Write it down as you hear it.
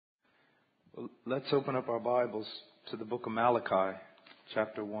Let's open up our Bibles to the book of Malachi,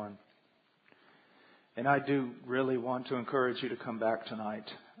 chapter 1. And I do really want to encourage you to come back tonight.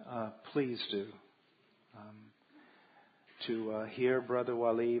 Please do. To hear Brother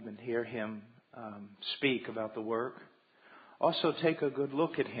Walib and hear him speak about the work. Also take a good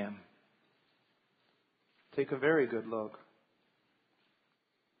look at him. Take a very good look.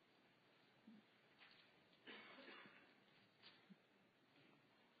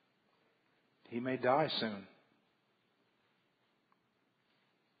 He may die soon.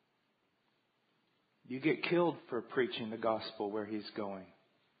 You get killed for preaching the gospel where he's going.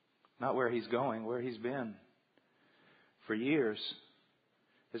 Not where he's going, where he's been for years.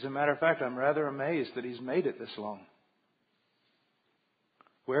 As a matter of fact, I'm rather amazed that he's made it this long.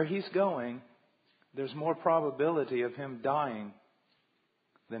 Where he's going, there's more probability of him dying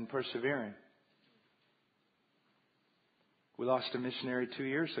than persevering. We lost a missionary 2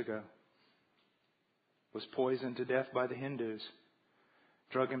 years ago. Was poisoned to death by the Hindus.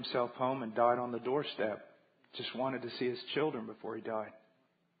 Drug himself home and died on the doorstep. Just wanted to see his children before he died.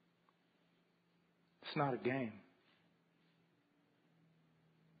 It's not a game.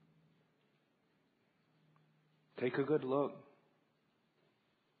 Take a good look.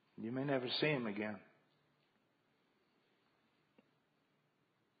 You may never see him again.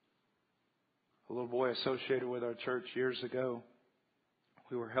 A little boy associated with our church years ago,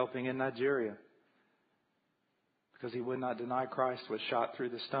 we were helping in Nigeria. Because he would not deny Christ, was shot through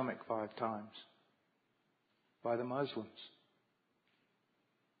the stomach 5 times by the Muslims.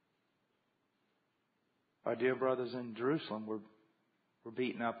 Our dear brothers in Jerusalem were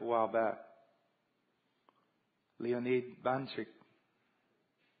beaten up a while back. Leonid Banchik.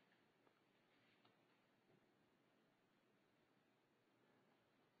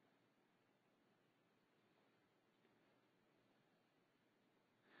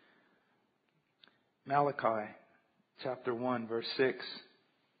 Malachi. Chapter 1, verse 6.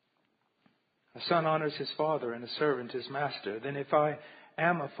 A son honors his father and a servant his master. Then if I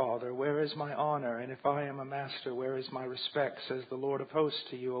am a father, where is my honor? And if I am a master, where is my respect? Says the Lord of hosts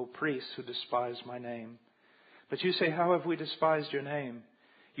to you, O priests who despise my name. But you say, how have we despised your name?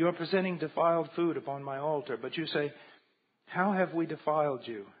 You are presenting defiled food upon my altar. But you say, how have we defiled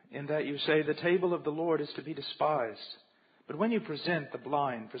you? In that you say, the table of the Lord is to be despised. But when you present the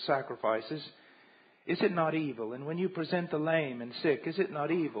blind for sacrifices, is it not evil? And when you present the lame and sick, is it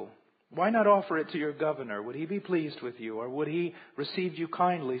not evil? Why not offer it to your governor? Would he be pleased with you? Or would he receive you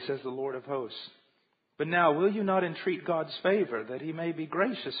kindly, says the Lord of hosts? But now, will you not entreat God's favor, that he may be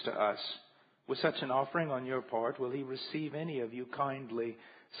gracious to us? With such an offering on your part, will he receive any of you kindly,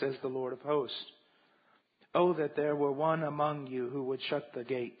 says the Lord of hosts? Oh, that there were one among you who would shut the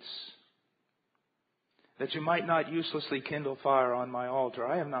gates, that you might not uselessly kindle fire on my altar.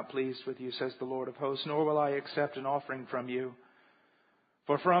 I am not pleased with you, says the Lord of hosts, nor will I accept an offering from you.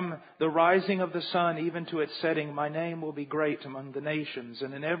 For from the rising of the sun even to its setting, my name will be great among the nations.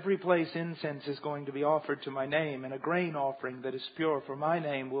 And in every place incense is going to be offered to my name, and a grain offering that is pure, for my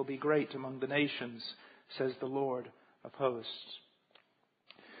name will be great among the nations, says the Lord of hosts.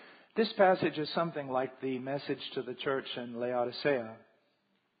 This passage is something like the message to the church in Laodicea.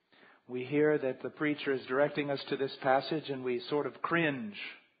 We hear that the preacher is directing us to this passage and we sort of cringe.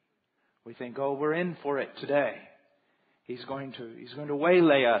 We think, oh, we're in for it today. He's going to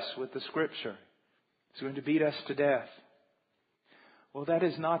waylay us with the Scripture. He's going to beat us to death. Well, that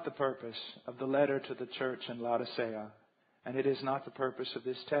is not the purpose of the letter to the church in Laodicea. And it is not the purpose of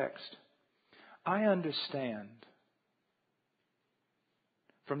this text. I understand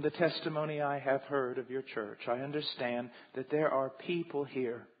from the testimony I have heard of your church, I understand that there are people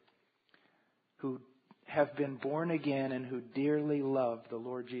here who have been born again and who dearly love the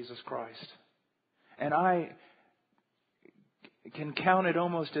Lord Jesus Christ. And I can count it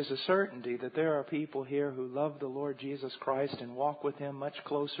almost as a certainty that there are people here who love the Lord Jesus Christ and walk with Him much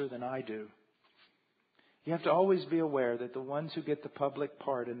closer than I do. You have to always be aware that the ones who get the public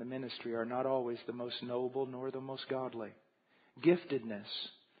part in the ministry are not always the most noble nor the most godly. Giftedness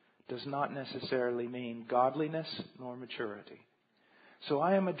does not necessarily mean godliness nor maturity. So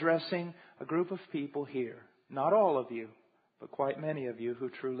I am addressing a group of people here, not all of you, but quite many of you who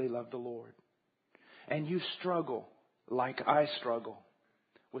truly love the Lord. And you struggle like I struggle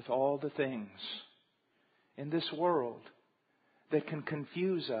with all the things in this world that can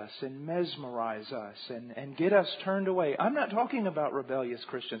confuse us and mesmerize us and get us turned away. I'm not talking about rebellious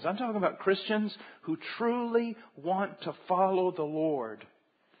Christians. I'm talking about Christians who truly want to follow the Lord.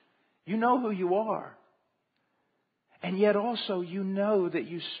 You know who you are. And yet also you know that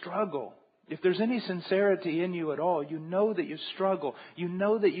you struggle If there's any sincerity in you at all, you know that you struggle. You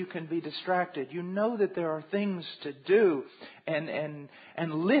know that you can be distracted. You know that there are things to do and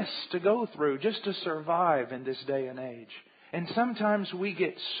lists to go through just to survive in this day and age. And sometimes we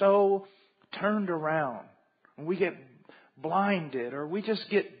get so turned around. We get blinded, or we just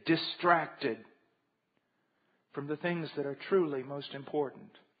get distracted from the things that are truly most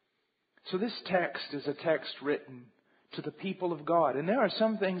important. So this text is a text written to the people of God. And there are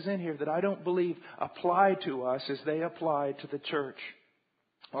some things in here that I don't believe apply to us as they apply to the church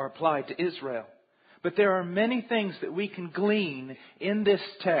or apply to Israel. But there are many things that we can glean in this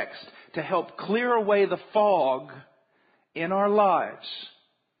text to help clear away the fog in our lives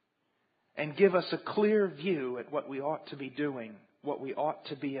and give us a clear view at what we ought to be doing, what we ought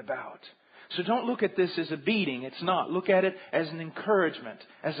to be about. So don't look at this as a beating. It's not. Look at it as an encouragement,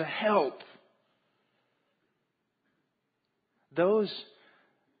 as a help. Those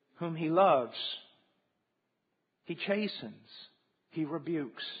whom He loves, He chastens, He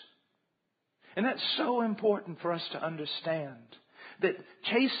rebukes. And that's so important for us to understand. That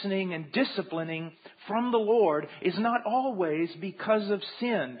chastening and disciplining from the Lord is not always because of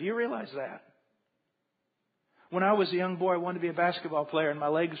sin. Do you realize that? When I was a young boy, I wanted to be a basketball player, and my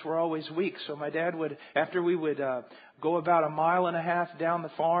legs were always weak. So my dad would, after we would go about 1.5 miles down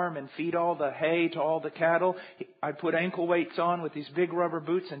the farm and feed all the hay to all the cattle, I'd put ankle weights on with these big rubber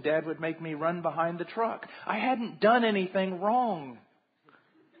boots, and Dad would make me run behind the truck. I hadn't done anything wrong.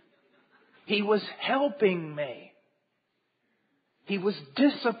 He was helping me. He was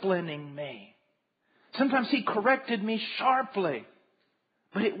disciplining me. Sometimes He corrected me sharply,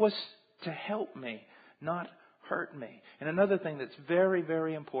 but it was to help me, not hurt me. And another thing that's very,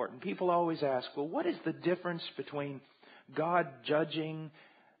 very important. People always ask, well, what is the difference between God judging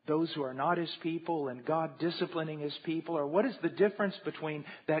those who are not His people and God disciplining His people? Or what is the difference between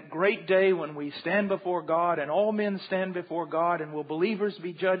that great day when we stand before God and all men stand before God, and will believers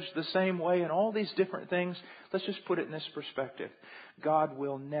be judged the same way, and all these different things? Let's just put it in this perspective. God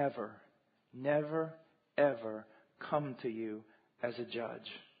will never, never, ever come to you as a judge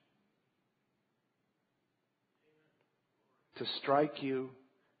to strike you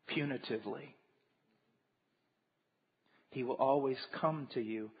punitively. He will always come to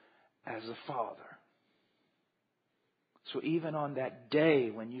you as a father. So even on that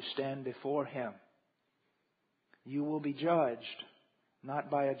day when you stand before Him, you will be judged not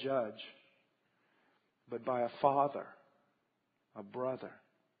by a judge, but by a father, a brother,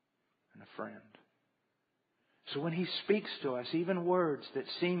 and a friend. So when He speaks to us, even words that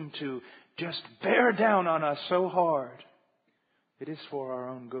seem to just bear down on us so hard, it is for our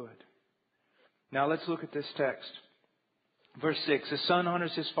own good. Now let's look at this text. Verse 6, a son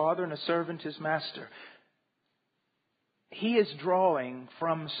honors his father and a servant his master. He is drawing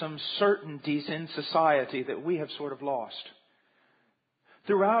from some certainties in society that we have sort of lost.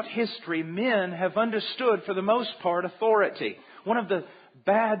 Throughout history, men have understood, for the most part, authority. One of the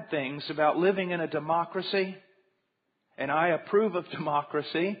bad things about living in a democracy, and I approve of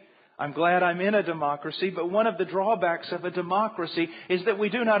democracy, I'm glad I'm in a democracy, but one of the drawbacks of a democracy is that we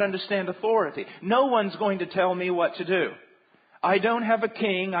do not understand authority. No one's going to tell me what to do. I don't have a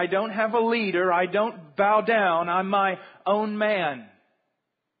king. I don't have a leader. I don't bow down. I'm my own man.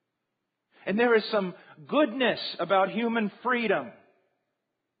 And there is some goodness about human freedom.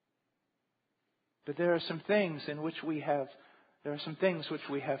 But there are some things which we have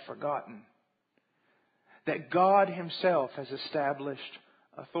forgotten. That God Himself has established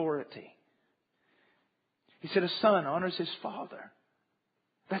authority. He said a son honors his father.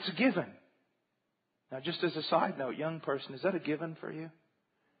 That's a given. Now, just as a side note, young person, is that a given for you?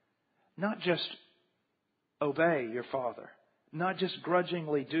 Not just obey your father. Not just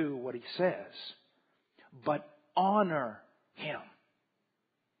grudgingly do what he says. But honor him.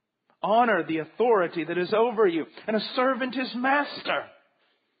 Honor the authority that is over you. And a servant is master.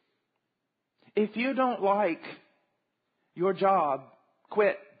 If you don't like your job,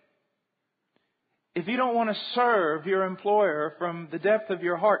 quit. If you don't want to serve your employer from the depth of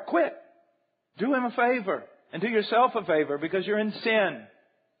your heart, quit. Do him a favor and do yourself a favor because you're in sin.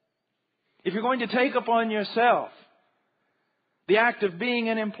 If you're going to take upon yourself the act of being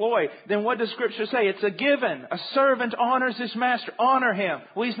an employee, then what does Scripture say? It's a given. A servant honors his master. Honor him.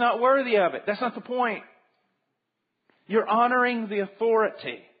 Well, he's not worthy of it. That's not the point. You're honoring the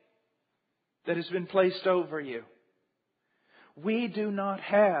authority that has been placed over you. We do not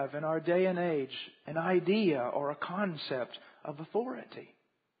have in our day and age an idea or a concept of authority,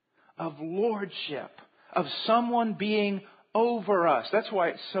 of lordship, of someone being over us. That's why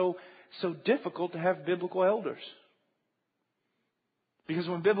it's so difficult to have biblical elders. Because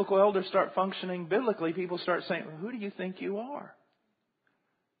when biblical elders start functioning biblically, people start saying, well, who do you think you are?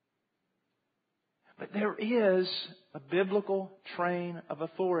 But there is a biblical train of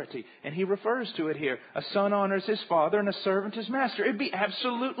authority. And he refers to it here. A son honors his father and a servant his master. It'd be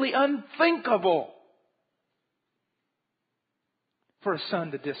absolutely unthinkable for a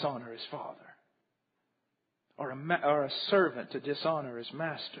son to dishonor his father. Or a servant to dishonor his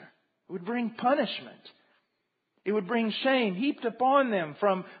master. It would bring punishment. It would bring shame heaped upon them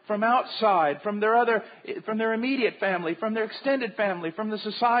from outside, from their immediate family, from their extended family, from the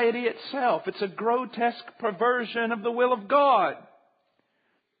society itself. It's a grotesque perversion of the will of God.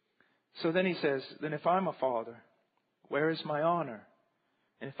 So then he says, then if I'm a father, where is my honor?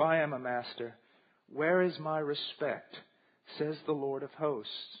 And if I am a master, where is my respect? Says the Lord of hosts.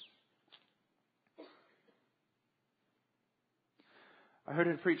 I heard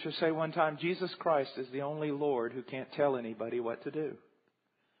a preacher say one time, Jesus Christ is the only Lord who can't tell anybody what to do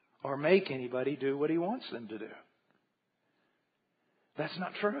or make anybody do what He wants them to do. That's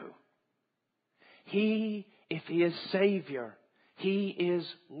not true. If He is Savior, He is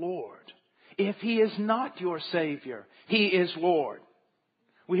Lord. If He is not your Savior, He is Lord.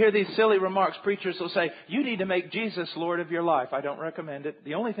 We hear these silly remarks. Preachers will say, you need to make Jesus Lord of your life. I don't recommend it.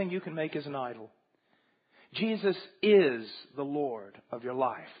 The only thing you can make is an idol. Jesus is the Lord of your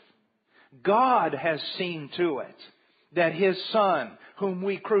life. God has seen to it that His Son, whom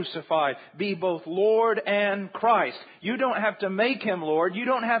we crucified, be both Lord and Christ. You don't have to make Him Lord. You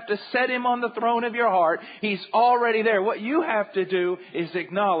don't have to set Him on the throne of your heart. He's already there. What you have to do is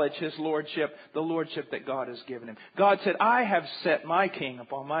acknowledge His Lordship, the Lordship that God has given Him. God said, I have set my King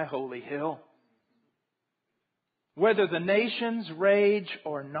upon my holy hill. Whether the nations rage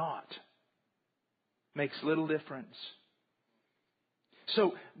or not, makes little difference.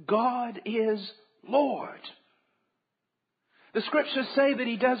 So God is Lord. The Scriptures say that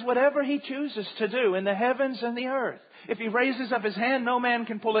He does whatever He chooses to do in the heavens and the earth. If He raises up His hand, no man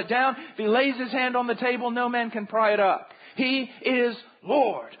can pull it down. If He lays His hand on the table, no man can pry it up. He is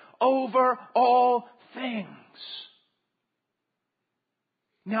Lord over all things.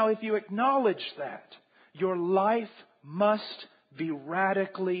 Now, if you acknowledge that, your life must be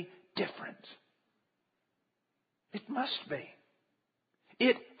radically different. It must be.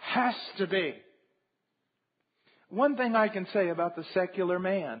 It has to be. One thing I can say about the secular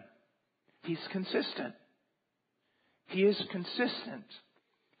man, he's consistent. He is consistent.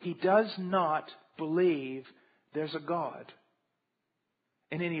 He does not believe there's a God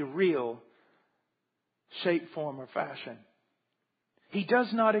in any real shape, form, or fashion. He does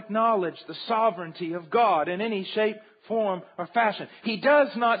not acknowledge the sovereignty of God in any shape, form, or fashion. He does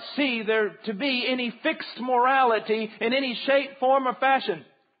not see there to be any fixed morality in any shape, form, or fashion.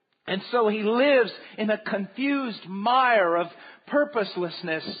 And so he lives in a confused mire of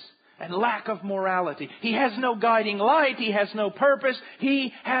purposelessness and lack of morality. He has no guiding light. He has no purpose.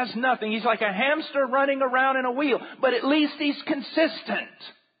 He has nothing. He's like a hamster running around in a wheel. But at least he's consistent.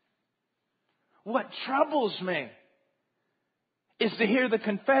 What troubles me is to hear the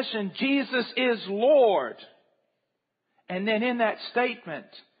confession, Jesus is Lord. And then in that statement,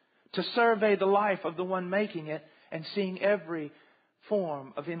 to survey the life of the one making it and seeing every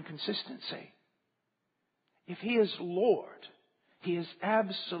form of inconsistency. If He is Lord, He is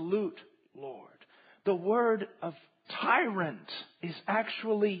absolute Lord. The word of tyrant is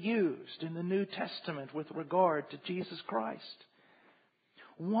actually used in the New Testament with regard to Jesus Christ.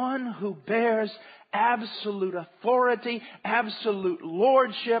 One who bears absolute authority, absolute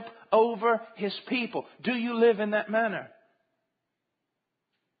lordship over His people. Do you live in that manner?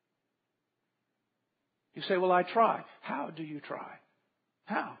 You say, well, I try. How do you try?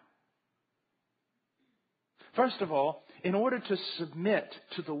 How? First of all, in order to submit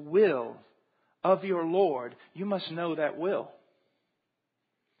to the will of your Lord, you must know that will.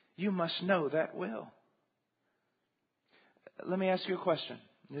 You must know that will. Let me ask you a question.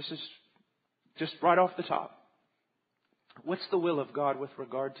 This is just right off the top. What's the will of God with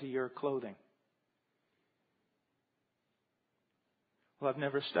regard to your clothing? Well, I've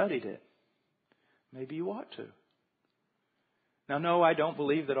never studied it. Maybe you ought to. Now, no, I don't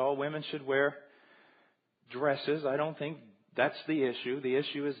believe that all women should wear dresses. I don't think that's the issue. The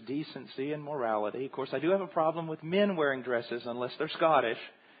issue is decency and morality. Of course, I do have a problem with men wearing dresses unless they're Scottish.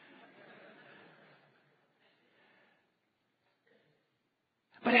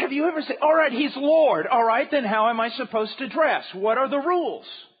 But have you ever said, all right, He's Lord. All right, then how am I supposed to dress? What are the rules?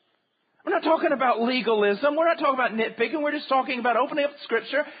 We're not talking about legalism. We're not talking about nitpicking. We're just talking about opening up the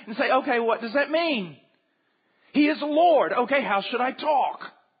Scripture and say, okay, what does that mean? He is Lord. Okay, how should I talk?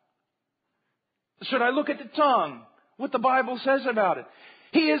 Should I look at the tongue? what the Bible says about it.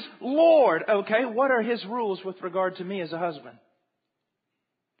 He is Lord. Okay, what are His rules with regard to me as a husband?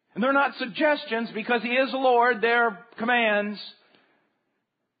 And they're not suggestions because He is Lord. They're commands.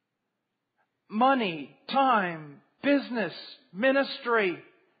 Money, time, business, ministry.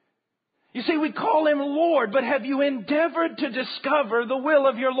 You see, we call Him Lord, but have you endeavored to discover the will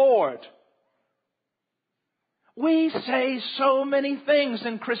of your Lord? We say so many things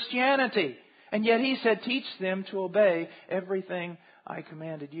in Christianity, and yet He said, teach them to obey everything I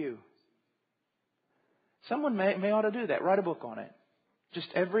commanded you. Someone may ought to do that. Write a book on it. Just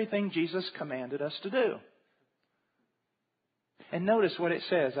everything Jesus commanded us to do. And notice what it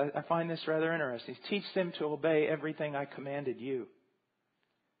says. I find this rather interesting. Teach them to obey everything I commanded you.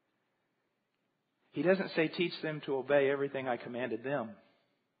 He doesn't say teach them to obey everything I commanded them.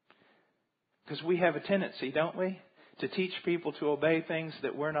 Because we have a tendency, don't we, to teach people to obey things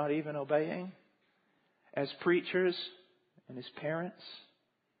that we're not even obeying as preachers and as parents.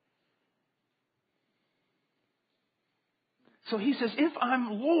 So He says, if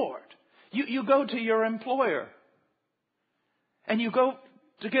I'm Lord, you go to your employer and you go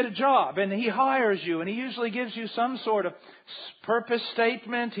to get a job and he hires you and he usually gives you some sort of purpose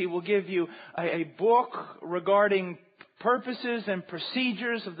statement. He will give you a book regarding purposes and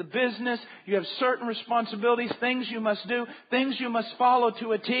procedures of the business. You have certain responsibilities, things you must do, things you must follow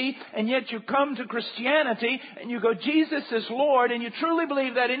to a T. And yet you come to Christianity and you go, Jesus is Lord, and you truly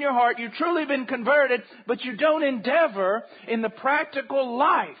believe that in your heart. You've truly been converted, but you don't endeavor in the practical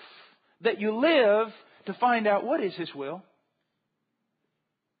life that you live to find out what is His will.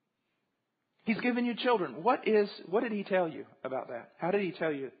 He's given you children. What did He tell you about that? How did He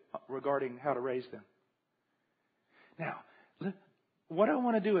tell you regarding how to raise them? Now, what I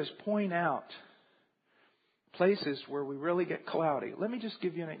want to do is point out places where we really get cloudy. Let me just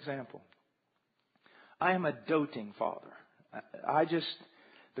give you an example. I am a doting father.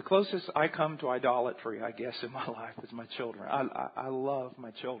 The closest I come to idolatry, I guess, in my life is my children. I love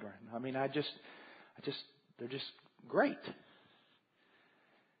my children. I mean, they're just great.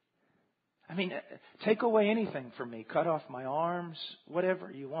 I mean, take away anything from me. Cut off my arms,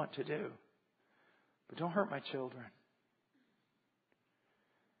 whatever you want to do. But don't hurt my children.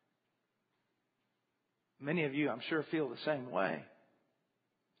 Many of you, I'm sure, feel the same way.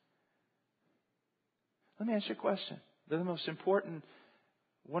 Let me ask you a question. They're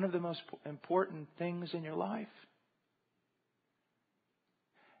one of the most important things in your life.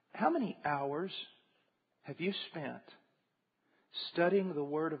 How many hours have you spent studying the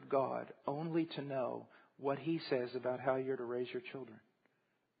Word of God only to know what He says about how you're to raise your children?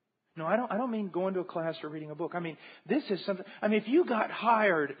 No, I don't mean going to a class or reading a book. I mean, this is something. I mean, if you got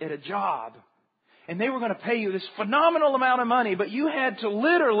hired at a job and they were going to pay you this phenomenal amount of money, but you had to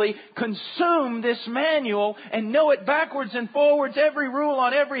literally consume this manual and know it backwards and forwards, every rule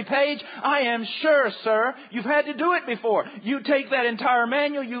on every page, I am sure, sir, you've had to do it before. You take that entire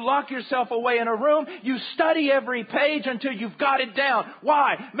manual, you lock yourself away in a room, you study every page until you've got it down.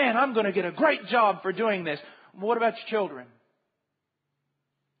 Why? Man, I'm going to get a great job for doing this. What about your children?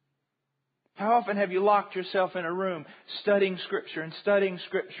 How often have you locked yourself in a room studying Scripture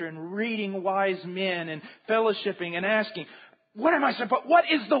and reading wise men and fellowshipping and asking, what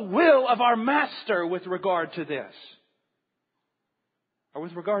is the will of our Master with regard to this? Or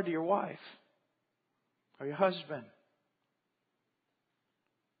with regard to your wife? Or your husband?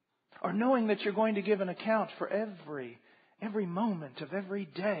 Or knowing that you're going to give an account for every moment of every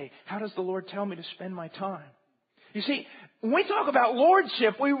day. How does the Lord tell me to spend my time? You see, when we talk about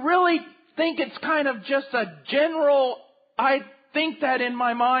lordship, we really think it's kind of just a general, I think that in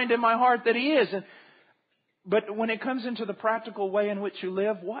my mind and my heart that He is. But when it comes into the practical way in which you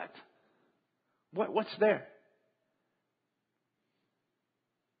live, what's there?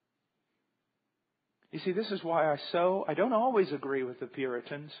 You see, this is why I don't always agree with the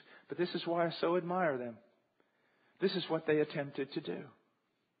Puritans, but this is why I so admire them. This is what they attempted to do.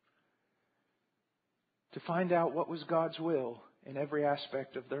 To find out what was God's will in every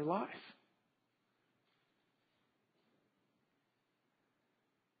aspect of their life.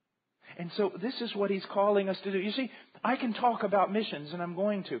 And so this is what He's calling us to do. You see, I can talk about missions, and I'm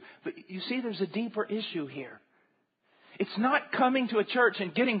going to. But you see, there's a deeper issue here. It's not coming to a church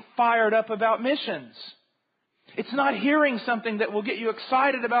and getting fired up about missions. It's not hearing something that will get you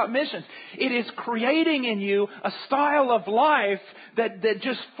excited about missions. It is creating in you a style of life that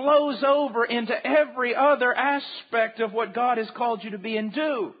just flows over into every other aspect of what God has called you to be and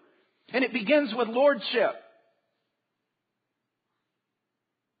do. And it begins with lordship.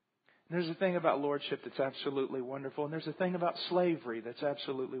 There's a thing about lordship that's absolutely wonderful. And there's a thing about slavery that's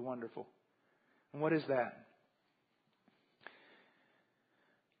absolutely wonderful. And what is that?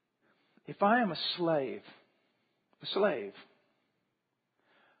 If I am a slave,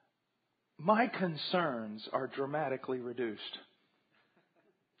 my concerns are dramatically reduced.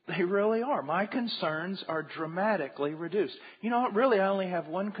 They really are. My concerns are dramatically reduced. You know what? Really, I only have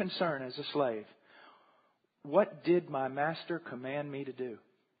one concern as a slave. What did my master command me to do?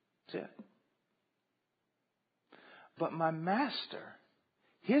 That's it. But my master,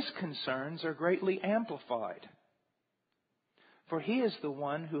 his concerns are greatly amplified. For he is the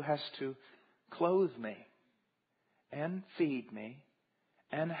one who has to clothe me and feed me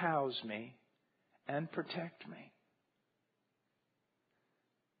and house me and protect me.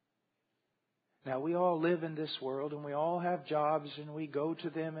 Now, we all live in this world and we all have jobs and we go to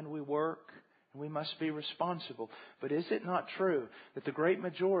them and we work and we must be responsible. But is it not true that the great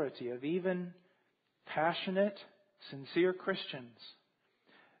majority of even passionate, sincere Christians,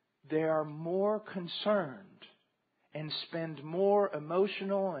 they are more concerned and spend more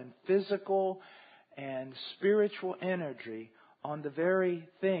emotional and physical and spiritual energy on the very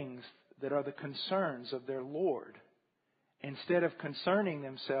things that are the concerns of their Lord, instead of concerning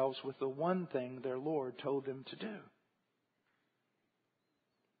themselves with the one thing their Lord told them to do?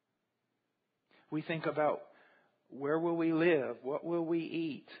 We think about, where will we live? What will we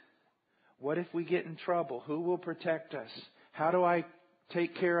eat? What if we get in trouble? Who will protect us? How do I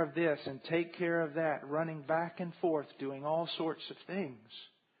take care of this and take care of that? Running back and forth, doing all sorts of things.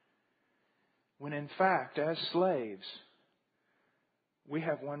 When in fact, as slaves, we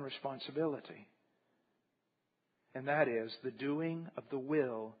have one responsibility. And that is the doing of the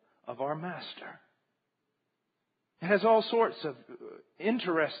will of our master. It has all sorts of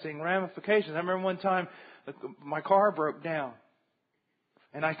interesting ramifications. I remember one time my car broke down.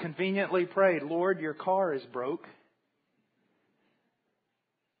 And I conveniently prayed, Lord, your car is broke.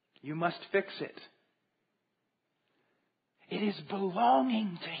 You must fix it. It is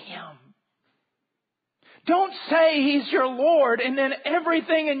belonging to Him. Don't say He's your Lord and then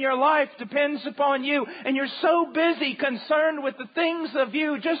everything in your life depends upon you and you're so busy concerned with the things of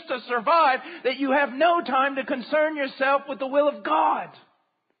you just to survive that you have no time to concern yourself with the will of God.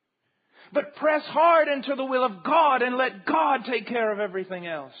 But press hard into the will of God and let God take care of everything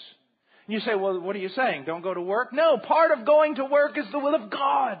else. And you say, well, what are you saying? Don't go to work? No, part of going to work is the will of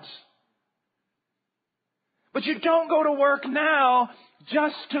God. But you don't go to work now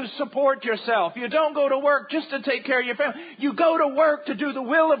just to support yourself. You don't go to work just to take care of your family. You go to work to do the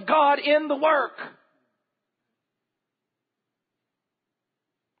will of God in the work.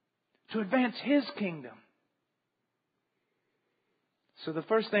 To advance His kingdom. So the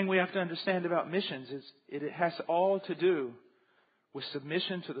first thing we have to understand about missions is it has all to do with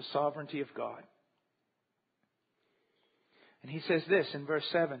submission to the sovereignty of God. And He says this in verse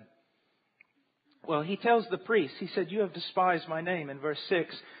 7. Well, He tells the priests, He said, you have despised my name in verse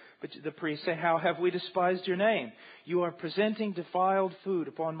 6. But the priests say, how have we despised your name? You are presenting defiled food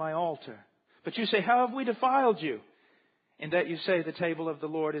upon my altar. But you say, how have we defiled you? In that you say the table of the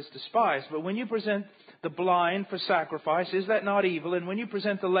Lord is despised. But when you present the blind for sacrifice, is that not evil? And when you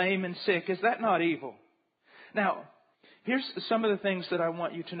present the lame and sick, is that not evil? Now, here's some of the things that I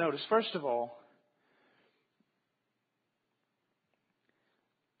want you to notice. First of all,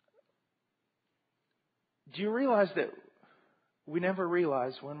 do you realize that we never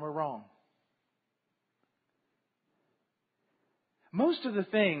realize when we're wrong? Most of the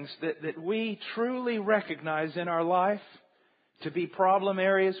things that we truly recognize in our life to be problem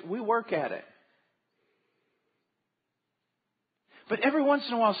areas, we work at it. But every once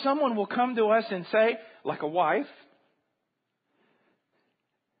in a while, someone will come to us and say, like a wife,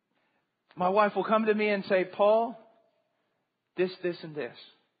 my wife will come to me and say, Paul, this, and this.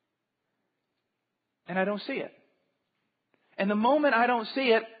 And I don't see it. And the moment I don't see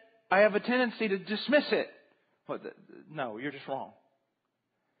it, I have a tendency to dismiss it. No, you're just wrong.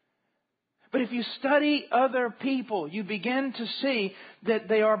 But if you study other people, you begin to see that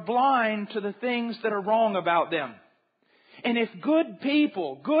they are blind to the things that are wrong about them. And if good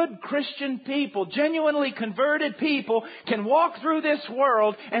people, good Christian people, genuinely converted people can walk through this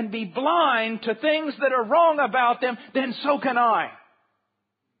world and be blind to things that are wrong about them, then so can I.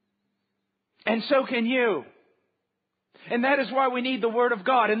 And so can you. And that is why we need the Word of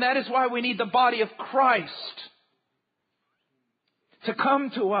God. And that is why we need the body of Christ to come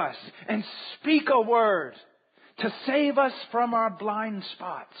to us and speak a word to save us from our blind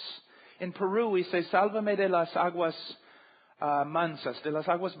spots. In Peru we say, Sálvame de las aguas mansas, de las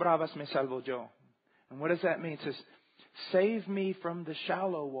aguas bravas me salvo yo. And what does that mean? It says, save me from the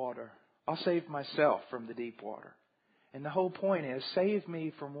shallow water. I'll save myself from the deep water. And the whole point is, save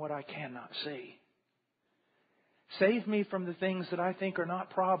me from what I cannot see. Save me from the things that I think are not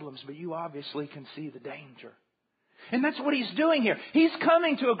problems, but you obviously can see the danger. And that's what He's doing here. He's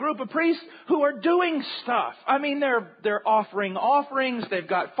coming to a group of priests who are doing stuff. I mean, they're offering offerings. They've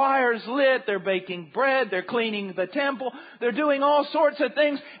got fires lit. They're baking bread. They're cleaning the temple. They're doing all sorts of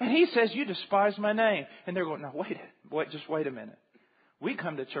things. And He says, you despise my name. And they're going, now just wait a minute. We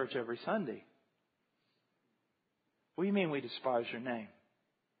come to church every Sunday. What do you mean we despise your name?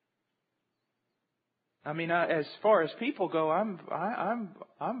 I mean, as far as people go,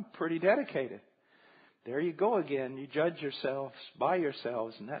 I'm pretty dedicated. There you go again. You judge yourselves by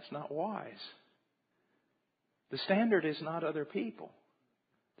yourselves, and that's not wise. The standard is not other people.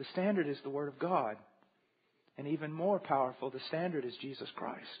 The standard is the Word of God. And even more powerful, the standard is Jesus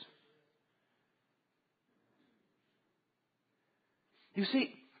Christ. You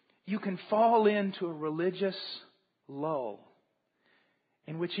see, you can fall into a religious lull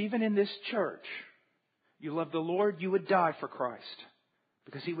in which even in this church, you love the Lord, you would die for Christ.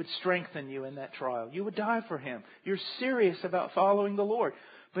 Because He would strengthen you in that trial. You would die for Him. You're serious about following the Lord.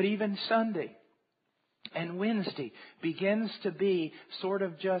 But even Sunday and Wednesday begins to be sort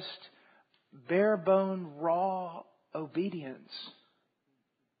of just bare bone, raw obedience.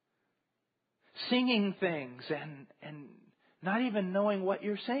 Singing things and not even knowing what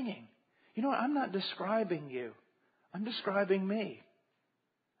you're singing. You know what? I'm not describing you. I'm describing me.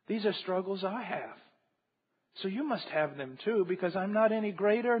 These are struggles I have. So you must have them too, because I'm not any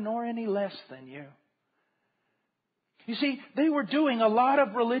greater nor any less than you. You see, they were doing a lot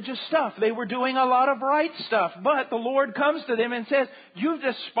of religious stuff. They were doing a lot of right stuff. But the Lord comes to them and says, you've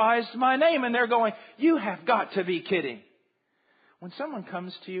despised my name. And they're going, you have got to be kidding. When someone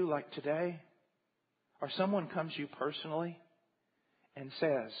comes to you like today, or someone comes to you personally and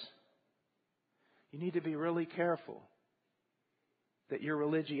says, you need to be really careful that your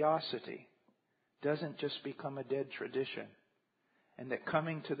religiosity doesn't just become a dead tradition, and that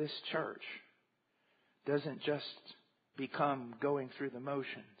coming to this church doesn't just become going through the motions,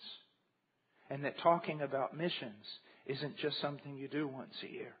 and that talking about missions isn't just something you do once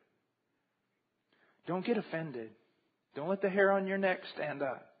a year. Don't get offended. Don't let the hair on your neck stand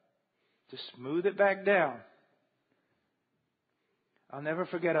up. Just smooth it back down. I'll never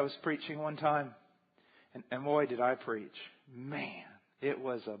forget, I was preaching one time, and boy did I preach. Man, it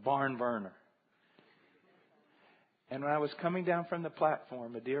was a barn burner. And when I was coming down from the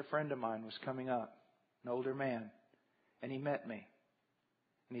platform, a dear friend of mine was coming up, an older man, and he met me.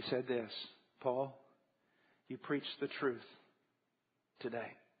 And he said this, Paul, you preached the truth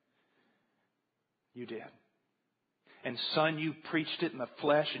today. You did. And son, you preached it in the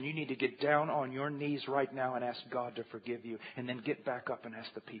flesh, and you need to get down on your knees right now and ask God to forgive you, and then get back up and ask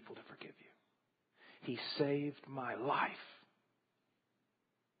the people to forgive you. He saved my life.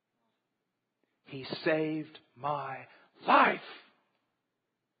 He saved my life.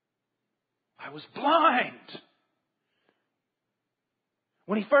 I was blind.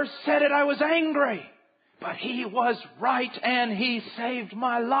 When he first said it, I was angry. But he was right and he saved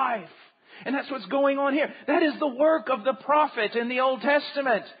my life. And that's what's going on here. That is the work of the prophet in the Old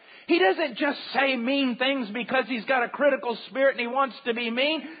Testament. He doesn't just say mean things because he's got a critical spirit and he wants to be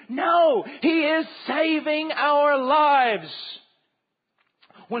mean. No, he is saving our lives.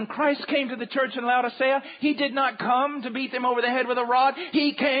 When Christ came to the church in Laodicea, He did not come to beat them over the head with a rod.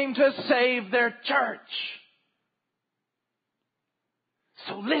 He came to save their church.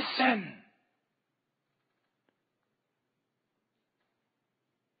 So listen.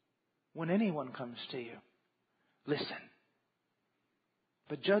 When anyone comes to you, listen.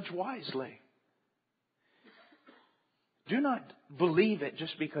 But judge wisely. Do not believe it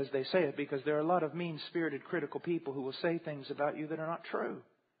just because they say it, because there are a lot of mean-spirited, critical people who will say things about you that are not true.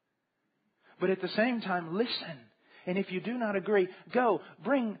 But at the same time, listen. And if you do not agree, go,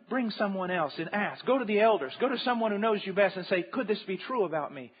 bring someone else and ask. Go to the elders. Go to someone who knows you best and say, could this be true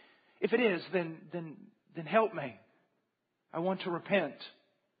about me? If it is, then help me. I want to repent.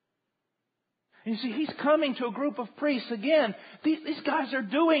 And you see, He's coming to a group of priests again. These guys are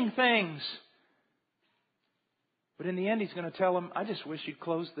doing things. But in the end, He's going to tell them, I just wish you'd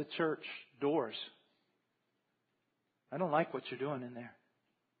close the church doors. I don't like what you're doing in there.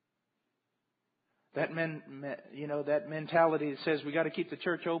 That mentality that says we got to keep the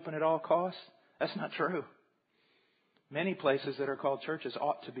church open at all costs, that's not true. Many places that are called churches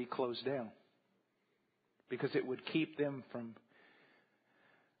ought to be closed down because it would keep them from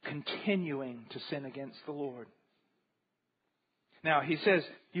continuing to sin against the Lord. Now, He says,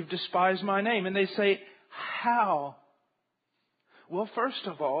 you've despised my name. And they say, how? Well, first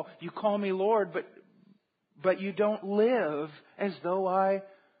of all, you call me Lord, but you don't live as though I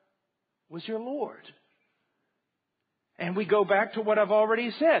was your Lord. And we go back to what I've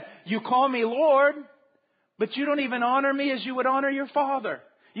already said. You call me Lord, but you don't even honor me as you would honor your father.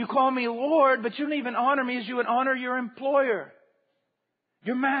 You call me Lord, but you don't even honor me as you would honor your employer,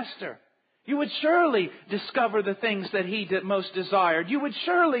 your master. You would surely discover the things that He most desired. You would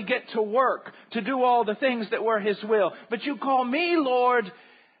surely get to work to do all the things that were His will. But you call me Lord,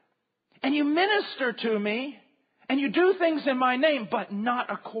 and you minister to me, and you do things in my name, but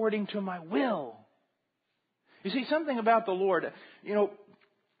not according to my will. You see, something about the Lord,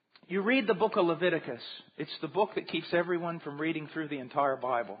 you read the book of Leviticus. It's the book that keeps everyone from reading through the entire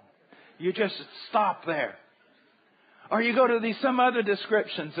Bible. You just stop there. Or you go to some other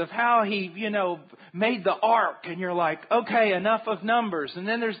descriptions of how He, made the ark, and you're like, okay, enough of Numbers. And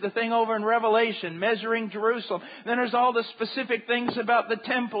then there's the thing over in Revelation, measuring Jerusalem. Then there's all the specific things about the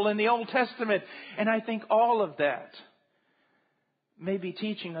temple in the Old Testament. And I think all of that may be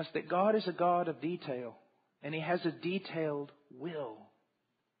teaching us that God is a God of detail. And He has a detailed will.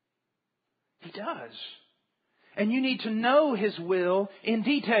 He does. And you need to know His will in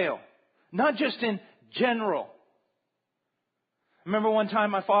detail, not just in general. I remember one time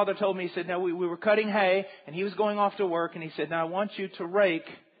my father told me, he said, we were cutting hay and he was going off to work, and he said, now I want you to rake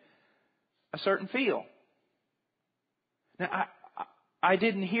a certain field. Now I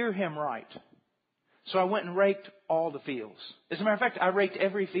didn't hear him right. So I went and raked all the fields. As a matter of fact, I raked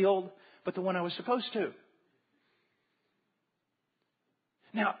every field but the one I was supposed to.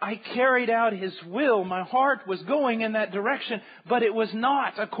 Now, I carried out His will. My heart was going in that direction, but it was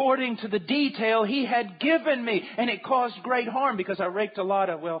not according to the detail He had given me. And it caused great harm because I raked a lot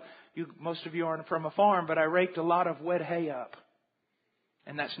of, most of you aren't from a farm, but I raked a lot of wet hay up.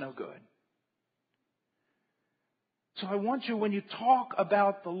 And that's no good. So I want you, when you talk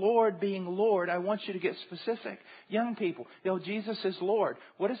about the Lord being Lord, I want you to get specific. Young people, Jesus is Lord.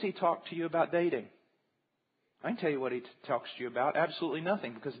 What does He talk to you about dating? I can tell you what He talks to you about. Absolutely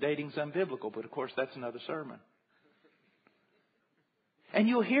nothing, because dating's unbiblical. But of course, that's another sermon. And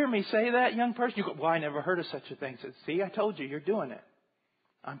you'll hear me say that, young person. You go, well, I never heard of such a thing. So, see, I told you, you're doing it.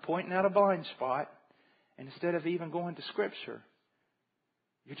 I'm pointing out a blind spot. And instead of even going to Scripture,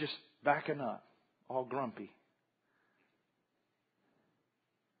 you're just backing up, all grumpy.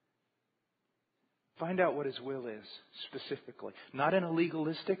 Find out what His will is, specifically. Not in a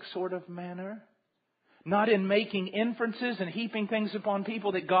legalistic sort of manner. Not in making inferences and heaping things upon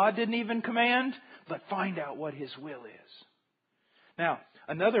people that God didn't even command, but find out what His will is. Now,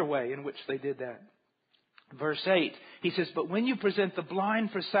 another way in which they did that. Verse 8, He says, but when you present the blind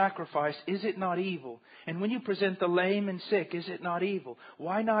for sacrifice, is it not evil? And when you present the lame and sick, is it not evil?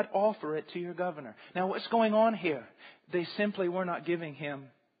 Why not offer it to your governor? Now, what's going on here? They simply were not giving Him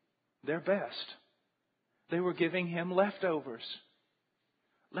their best. They were giving Him leftovers.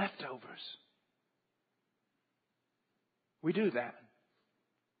 Leftovers. We do that.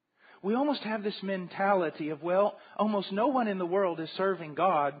 We almost have this mentality of, almost no one in the world is serving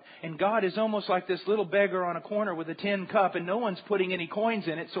God, and God is almost like this little beggar on a corner with a tin cup, and no one's putting any coins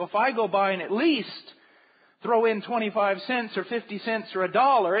in it. So if I go by and at least throw in 25 cents or 50 cents or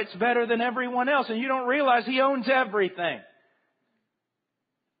 $1, it's better than everyone else. And you don't realize He owns everything.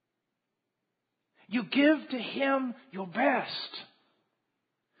 You give to Him your best.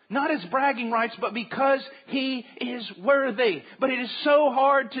 Not as bragging rights, but because He is worthy. But it is so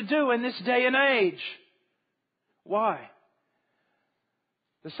hard to do in this day and age. Why?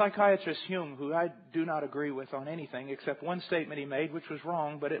 The psychiatrist Hume, who I do not agree with on anything except one statement he made, which was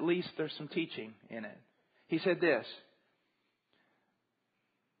wrong, but at least there's some teaching in it. He said this: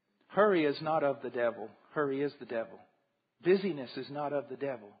 hurry is not of the devil. Hurry is the devil. Busyness is not of the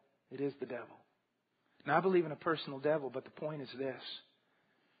devil. It is the devil. Now, I believe in a personal devil, but the point is this.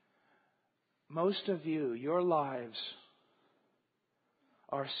 Most of you, your lives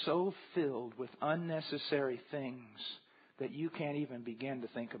are so filled with unnecessary things that you can't even begin to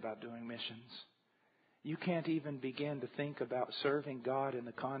think about doing missions. You can't even begin to think about serving God in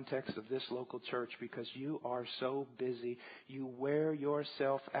the context of this local church because you are so busy. You wear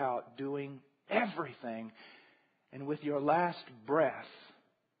yourself out doing everything, and with your last breath,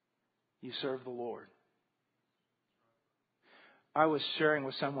 you serve the Lord. I was sharing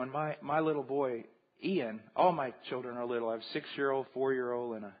with someone, my little boy, Ian, all my children are little. I have a 6-year-old,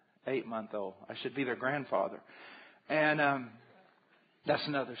 4-year-old, and an 8-month-old. I should be their grandfather. And that's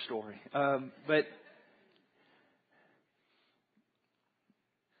another story. But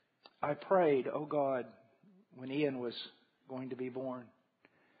I prayed, oh God, when Ian was going to be born,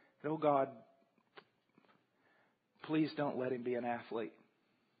 oh God, please don't let him be an athlete.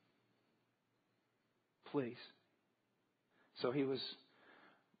 Please. So he was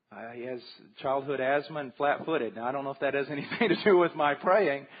He has childhood asthma and flat-footed. Now, I don't know if that has anything to do with my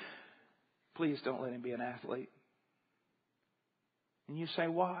praying. Please don't let him be an athlete. And you say,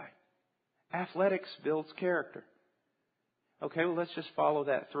 why? Athletics builds character. Okay, well, let's just follow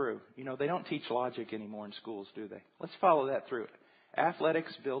that through. You know, they don't teach logic anymore in schools, do they? Let's follow that through.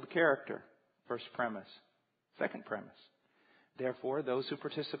 Athletics build character. First premise. Second premise. Therefore, those who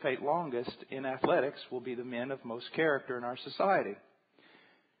participate longest in athletics will be the men of most character in our society.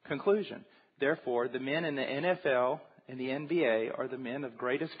 Conclusion. Therefore, the men in the NFL and the NBA are the men of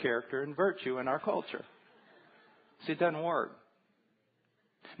greatest character and virtue in our culture. See, it doesn't work.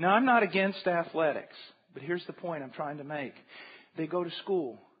 Now, I'm not against athletics, but here's the point I'm trying to make. They go to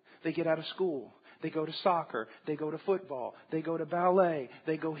school. They get out of school. They go to soccer. They go to football. They go to ballet.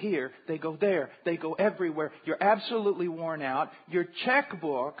 They go here. They go there. They go everywhere. You're absolutely worn out. Your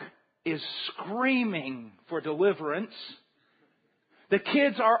checkbook is screaming for deliverance. The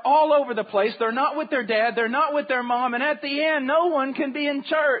kids are all over the place. They're not with their dad. They're not with their mom. And at the end, no one can be in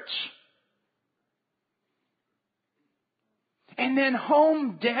church. And then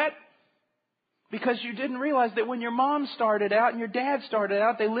home debt. Because you didn't realize that when your mom started out and your dad started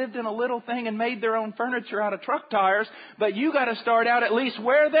out, they lived in a little thing and made their own furniture out of truck tires. But you got to start out at least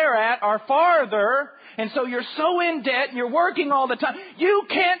where they're at or farther. And so you're so in debt and you're working all the time. You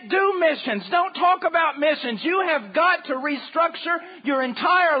can't do missions. Don't talk about missions. You have got to restructure your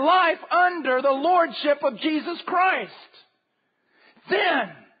entire life under the lordship of Jesus Christ.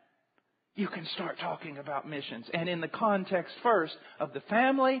 Then you can start talking about missions. And in the context first of the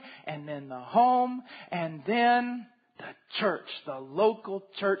family, and then the home, and then the church, the local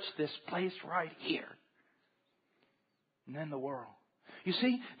church, this place right here. And then the world. You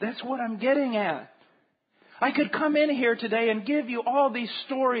see, that's what I'm getting at. I could come in here today and give you all these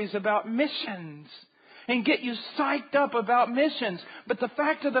stories about missions and get you psyched up about missions. But the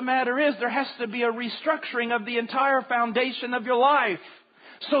fact of the matter is there has to be a restructuring of the entire foundation of your life,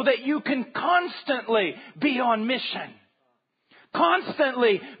 so that you can constantly be on mission.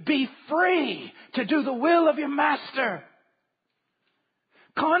 Constantly be free to do the will of your master.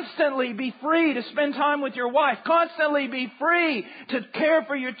 Constantly be free to spend time with your wife. Constantly be free to care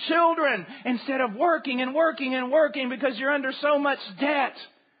for your children instead of working and working and working because you're under so much debt.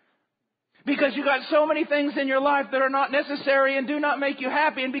 Because you got so many things in your life that are not necessary and do not make you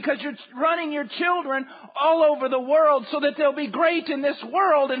happy. And because you're running your children all over the world so that they'll be great in this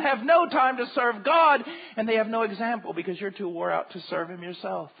world and have no time to serve God. And they have no example because you're too wore out to serve Him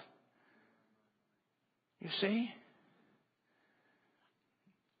yourself. You see?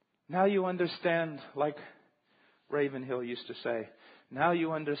 Now you understand, like Ravenhill used to say, now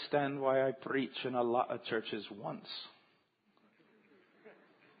you understand why I preach in a lot of churches once.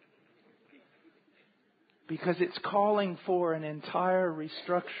 Because it's calling for an entire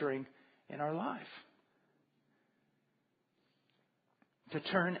restructuring in our life. To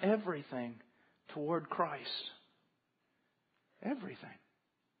turn everything toward Christ. Everything.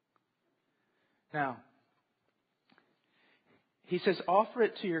 Now, he says, offer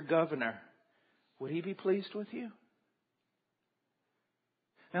it to your governor. Would he be pleased with you?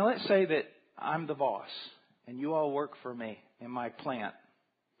 Now let's say that I'm the boss and you all work for me in my plant.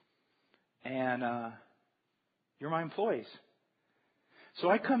 And you're my employees. So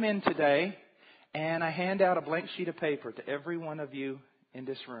I come in today and I hand out a blank sheet of paper to every one of you in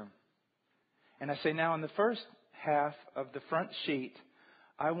this room. And I say, now in the first half of the front sheet,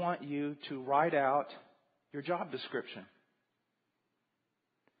 I want you to write out your job description.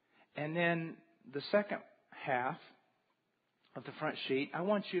 And then the second half of the front sheet, I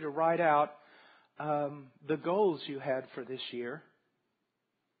want you to write out the goals you had for this year.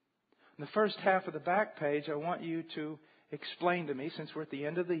 In the first half of the back page, I want you to explain to me, since we're at the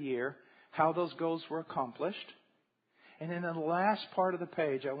end of the year, how those goals were accomplished. And then in the last part of the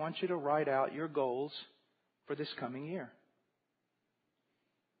page, I want you to write out your goals for this coming year.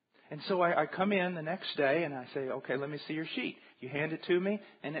 And so I come in the next day and I say, okay, let me see your sheet. You hand it to me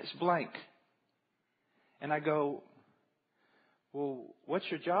and it's blank. And I go, well, what's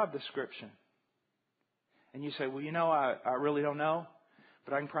your job description? And you say, well, you know, I really don't know.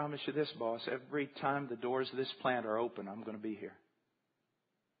 But I can promise you this, boss. Every time the doors of this plant are open, I'm going to be here.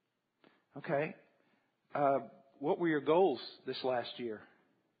 Okay. What were your goals this last year?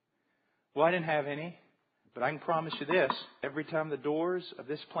 Well, I didn't have any. But I can promise you this. Every time the doors of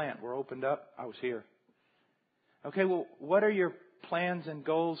this plant were opened up, I was here. Okay, well, what are your plans and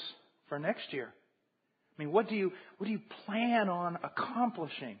goals for next year? I mean, what do you plan on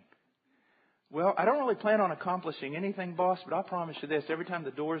accomplishing? Well, I don't really plan on accomplishing anything, boss, but I'll promise you this. Every time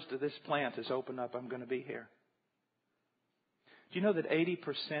the doors to this plant is opened up, I'm going to be here. Do you know that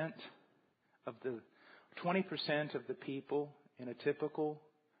 20% of the people in a typical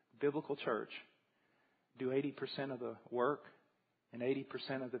biblical church do 80% of the work, and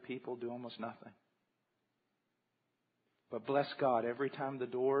 80% of the people do almost nothing? But bless God, every time the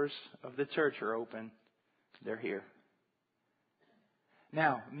doors of the church are open, they're here.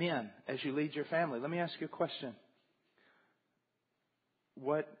 Now, men, as you lead your family, let me ask you a question.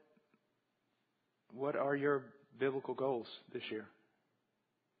 What are your biblical goals this year?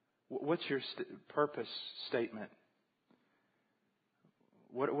 What's your purpose statement?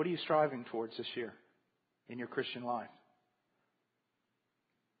 What are you striving towards this year in your Christian life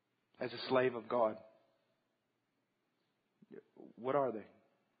as a slave of God? What are they?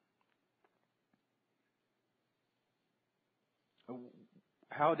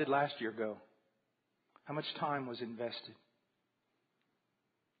 How did last year go? How much time was invested?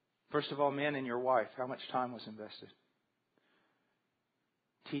 First of all, men and your wife, how much time was invested?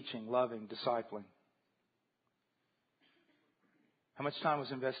 Teaching, loving, discipling. How much time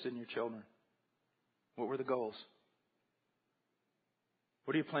was invested in your children? What were the goals?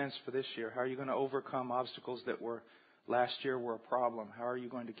 What are your plans for this year? How are you going to overcome obstacles that were last year were a problem? How are you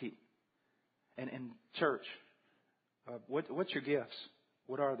going to keep? And in church, what's your gifts?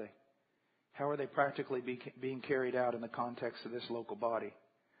 What are they? How are they practically being carried out in the context of this local body?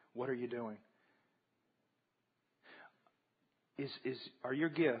 What are you doing? Are your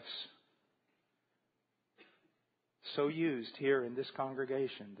gifts so used here in this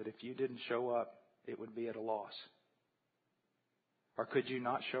congregation that if you didn't show up, it would be at a loss? Or could you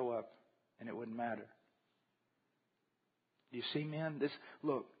not show up and it wouldn't matter? Do you see, men?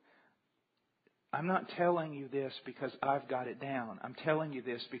 Look, I'm not telling you this because I've got it down. I'm telling you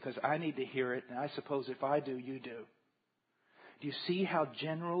this because I need to hear it, and I suppose if I do, you do. Do you see how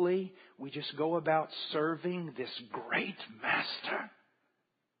generally we just go about serving this great master?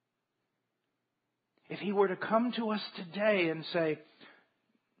 If he were to come to us today and say,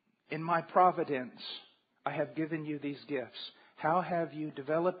 in my providence, I have given you these gifts. How have you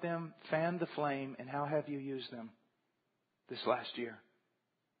developed them, fanned the flame, and how have you used them this last year?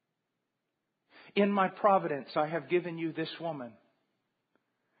 In my providence, I have given you this woman.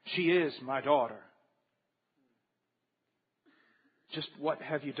 She is my daughter. Just what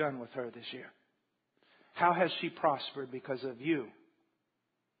have you done with her this year? How has she prospered because of you?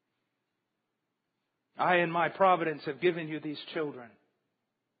 I, in my providence, have given you these children.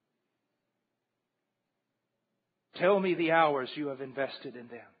 Tell me the hours you have invested in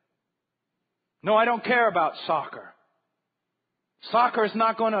them. No, I don't care about soccer. Soccer is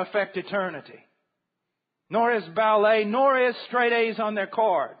not going to affect eternity. Nor is ballet, nor is straight A's on their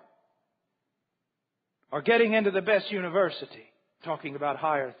card. Or getting into the best university. Talking about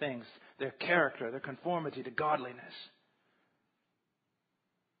higher things. Their character, their conformity to godliness.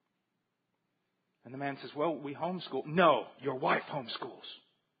 And the man says, well, we homeschool. No, your wife homeschools.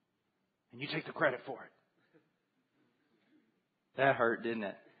 And you take the credit for it. That hurt, didn't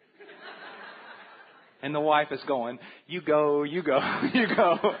it? And the wife is going, you go, you go, you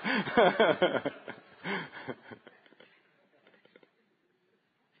go.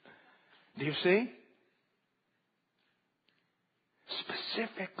 Do you see?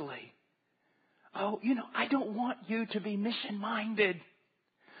 Specifically. Oh, I don't want you to be mission-minded.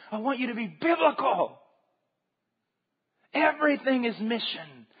 I want you to be biblical. Everything is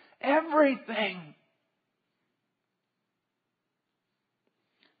mission. Everything.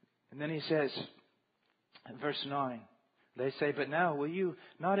 And then he says, in verse 9, they say, but now will you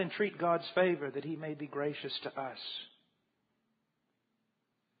not entreat God's favor that he may be gracious to us?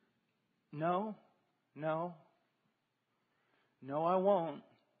 No, I won't.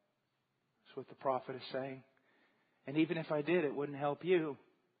 That's what the prophet is saying. And even if I did, it wouldn't help you.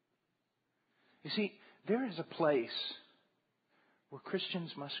 You see, there is a place where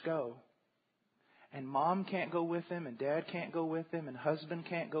Christians must go. And mom can't go with them, and dad can't go with them, and husband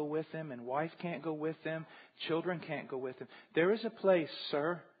can't go with them, and wife can't go with them, children can't go with them. There is a place,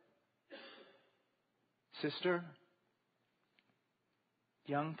 sir, sister,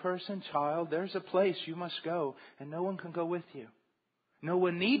 young person, child, there's a place you must go, and no one can go with you. No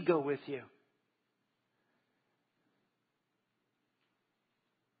one need go with you.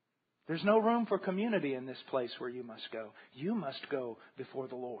 There's no room for community in this place where you must go. You must go before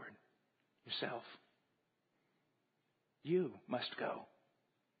the Lord yourself. You must go.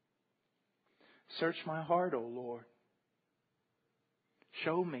 Search my heart, O Lord.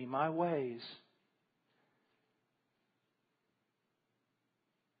 Show me my ways.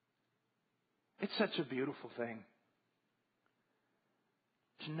 It's such a beautiful thing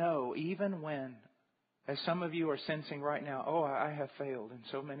to know, even when As some of you are sensing right now, oh, I have failed in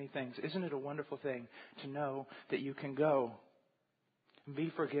so many things. Isn't it a wonderful thing to know that you can go and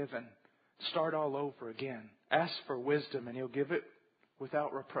be forgiven, start all over again, ask for wisdom, and He'll give it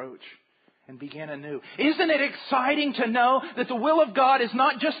without reproach, and begin anew. Isn't it exciting to know that the will of God is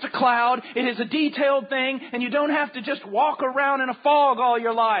not just a cloud, it is a detailed thing, and you don't have to just walk around in a fog all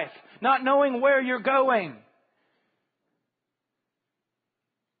your life, not knowing where you're going?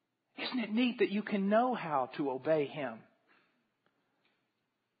 Isn't it neat that you can know how to obey Him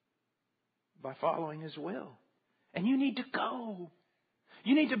by following His will? And you need to go.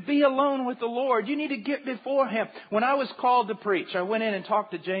 You need to be alone with the Lord. You need to get before Him. When I was called to preach, I went in and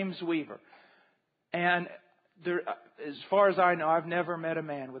talked to James Weaver. And there, as far as I know, I've never met a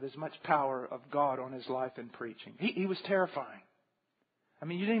man with as much power of God on his life in preaching. He was terrifying. I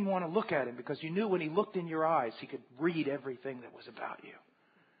mean, you didn't even want to look at him because you knew when He looked in your eyes, He could read everything that was about you.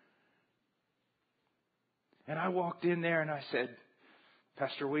 And I walked in there and I said,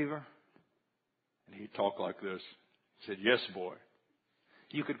 Pastor Weaver. And he talked like this. He said, yes, boy.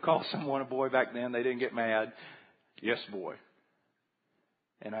 You could call someone a boy back then. They didn't get mad. Yes, boy.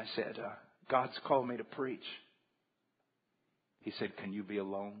 And I said, God's called me to preach. He said, can you be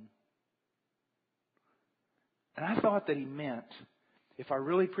alone? And I thought that he meant, if I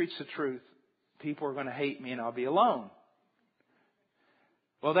really preach the truth, people are going to hate me and I'll be alone.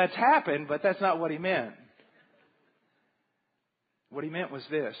 Well, that's happened, but that's not what he meant. What he meant was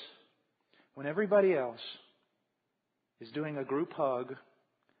this. When everybody else is doing a group hug,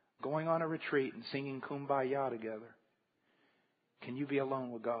 going on a retreat and singing Kumbaya together, can you be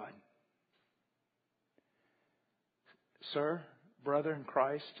alone with God? Sir, brother in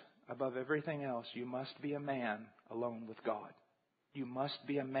Christ, above everything else, you must be a man alone with God. You must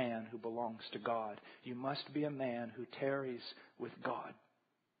be a man who belongs to God. You must be a man who tarries with God.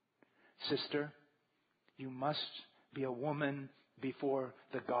 Sister, you must be a woman before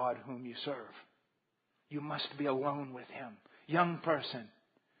the God whom you serve. You must be alone with Him. Young person,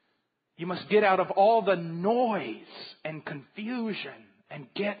 you must get out of all the noise and confusion and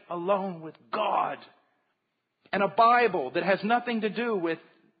get alone with God. And a Bible that has nothing to do with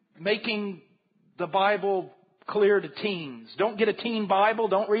making the Bible clear to teens. Don't get a teen Bible.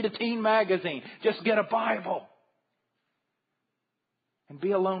 Don't read a teen magazine. Just get a Bible. And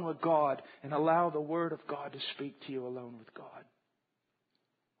be alone with God and allow the Word of God to speak to you alone with God.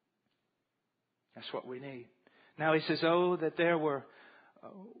 That's what we need. Now he says, oh, that there were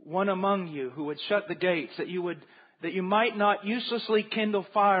one among you who would shut the gates, that you might not uselessly kindle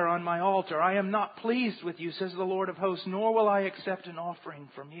fire on my altar. I am not pleased with you, says the Lord of hosts, nor will I accept an offering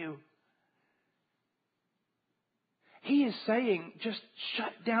from you. He is saying, just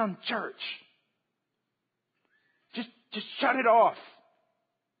shut down church. Just shut it off.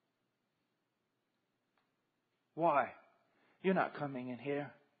 Why? You're not coming in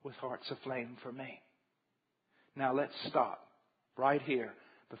here with hearts aflame for me. Now let's stop right here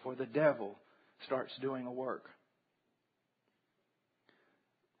before the devil starts doing a work.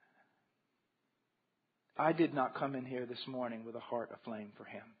 I did not come in here this morning with a heart aflame for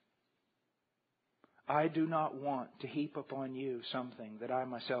Him. I do not want to heap upon you something that I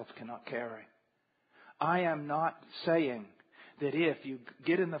myself cannot carry. I am not saying that if you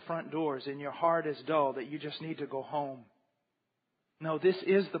get in the front doors and your heart is dull, that you just need to go home. No, this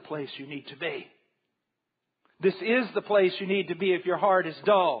is the place you need to be. This is the place you need to be if your heart is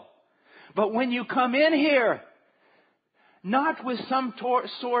dull. But when you come in here, not with some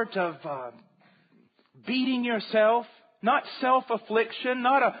sort of beating yourself, not self-affliction,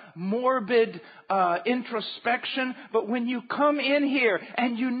 not a morbid introspection, but when you come in here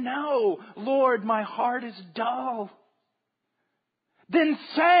and you know, Lord, my heart is dull, then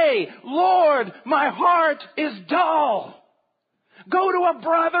say, Lord, my heart is dull. Go to a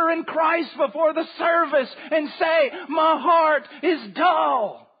brother in Christ before the service and say, my heart is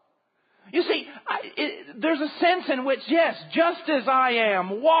dull. You see, there's a sense in which, yes, just as I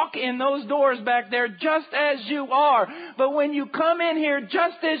am, walk in those doors back there just as you are. But when you come in here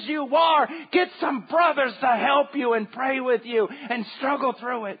just as you are, get some brothers to help you and pray with you and struggle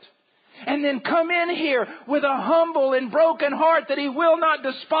through it. And then come in here with a humble and broken heart that He will not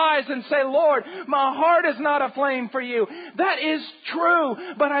despise and say, Lord, my heart is not aflame for you. That is true,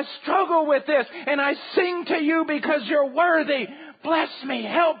 but I struggle with this and I sing to you because you're worthy. Bless me,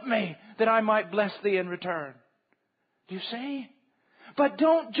 help me, that I might bless thee in return. Do you see? But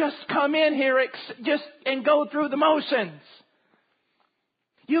don't just come in here and go through the motions.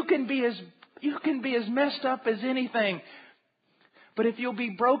 You can be as messed up as anything. But if you'll be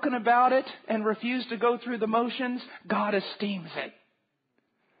broken about it and refuse to go through the motions, God esteems it.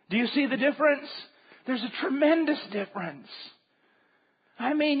 Do you see the difference? There's a tremendous difference.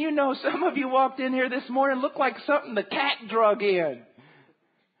 I mean, you know, some of you walked in here this morning looked like something the cat drug in.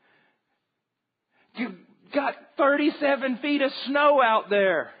 You got 37 feet of snow out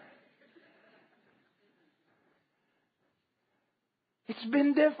there. It's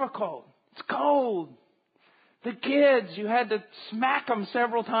been difficult. It's cold. The kids, you had to smack them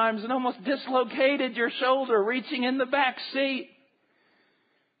several times and almost dislocated your shoulder reaching in the back seat.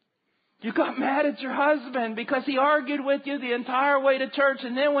 You got mad at your husband because he argued with you the entire way to church,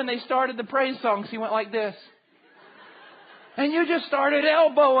 and then when they started the praise songs, he went like this. And you just started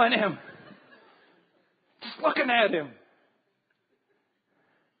elbowing him. Just looking at him.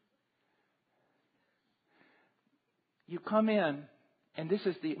 You come in, and this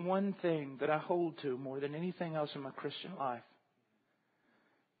is the one thing that I hold to more than anything else in my Christian life.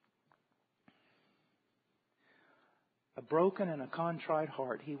 A broken and a contrite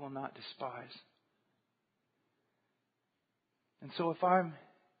heart He will not despise. And so if I'm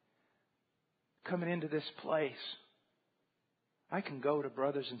coming into this place, I can go to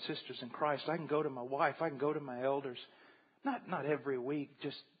brothers and sisters in Christ. I can go to my wife. I can go to my elders. Not every week,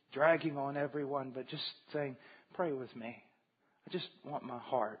 just dragging on everyone, but just saying, pray with me. I just want my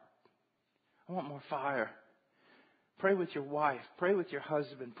heart. I want more fire. Pray with your wife. Pray with your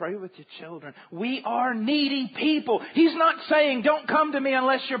husband. Pray with your children. We are needy people. He's not saying don't come to me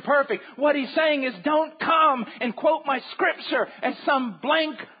unless you're perfect. What He's saying is don't come and quote my scripture as some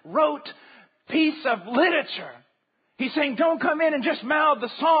blank rote piece of literature. He's saying don't come in and just mouth the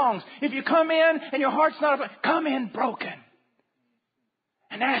songs. If you come in and your heart's not, come in broken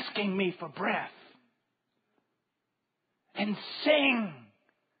and asking me for breath. And sing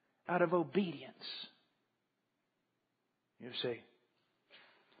out of obedience. You see.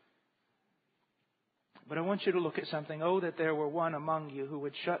 But I want you to look at something. Oh, that there were one among you who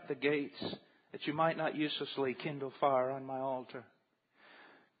would shut the gates, that you might not uselessly kindle fire on my altar.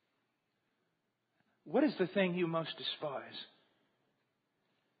 What is the thing you most despise?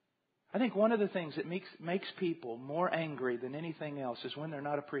 I think one of the things that makes people more angry than anything else is when they're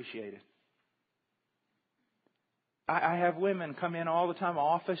not appreciated. I have women come in all the time,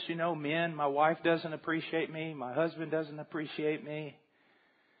 office, you know, men. My wife doesn't appreciate me. My husband doesn't appreciate me.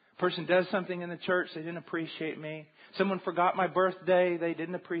 A person does something in the church, they didn't appreciate me. Someone forgot my birthday, they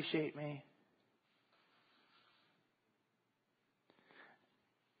didn't appreciate me.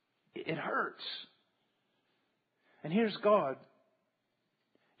 It hurts. And here's God.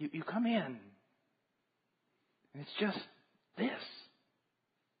 You come in, and it's just this.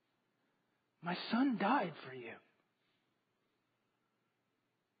 My son died for you.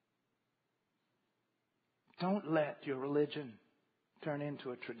 Don't let your religion turn into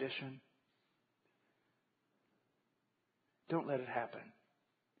a tradition. Don't let it happen.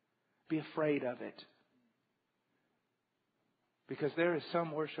 Be afraid of it. Because there is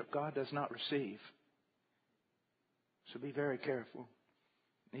some worship God does not receive. So be very careful.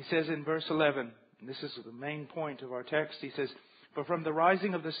 He says in verse 11, and this is the main point of our text, he says, for from the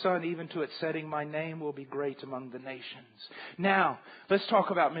rising of the sun even to its setting, my name will be great among the nations. Now, let's talk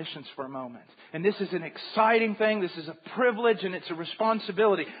about missions for a moment. And this is an exciting thing. This is a privilege and it's a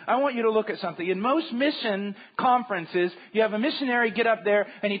responsibility. I want you to look at something. In most mission conferences, you have a missionary get up there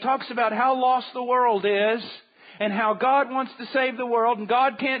and he talks about how lost the world is and how God wants to save the world and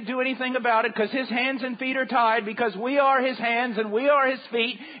God can't do anything about it because His hands and feet are tied because we are His hands and we are His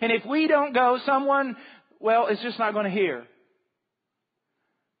feet. And if we don't go, someone, well, is just not going to hear.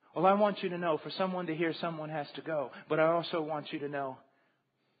 Well, I want you to know, for someone to hear, someone has to go. But I also want you to know,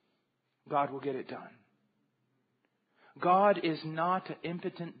 God will get it done. God is not an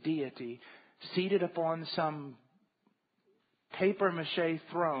impotent deity seated upon some papier-mâché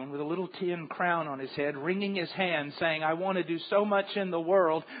throne with a little tin crown on His head, wringing His hands, saying, I want to do so much in the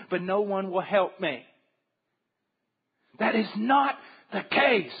world, but no one will help me. That is not the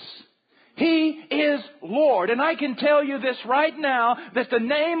case. He is Lord. And I can tell you this right now, that the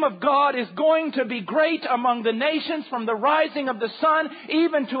name of God is going to be great among the nations from the rising of the sun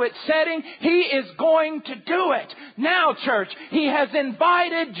even to its setting. He is going to do it. Now, church, He has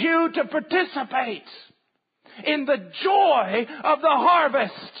invited you to participate in the joy of the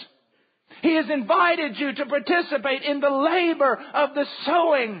harvest. He has invited you to participate in the labor of the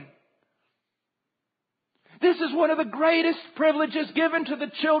sowing. This is one of the greatest privileges given to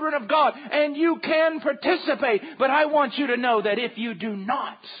the children of God. And you can participate. But I want you to know that if you do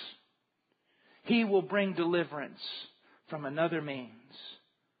not, He will bring deliverance from another means.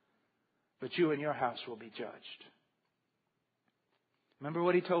 But you and your house will be judged. Remember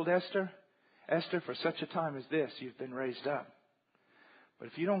what He told Esther? Esther, for such a time as this, you've been raised up. But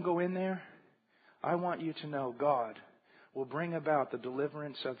if you don't go in there, I want you to know God will bring about the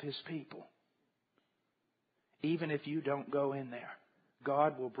deliverance of His people. Even if you don't go in there,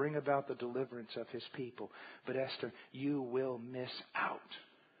 God will bring about the deliverance of His people. But Esther, you will miss out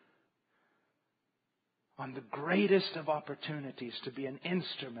on the greatest of opportunities to be an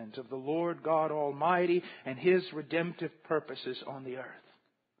instrument of the Lord God Almighty and His redemptive purposes on the earth.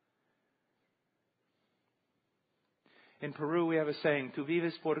 In Peru, we have a saying, "Tu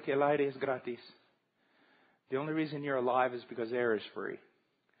vives porque el aire es gratis." The only reason you're alive is because air is free.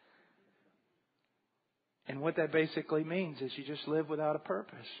 And what that basically means is you just live without a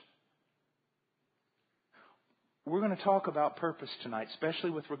purpose. We're going to talk about purpose tonight, especially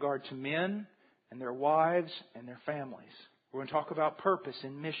with regard to men and their wives and their families. We're going to talk about purpose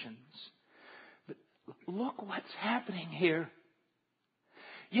in missions. But look what's happening here.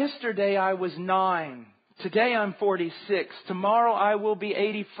 Yesterday I was 9. Today I'm 46. Tomorrow I will be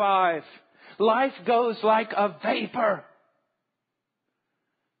 85. Life goes like a vapor.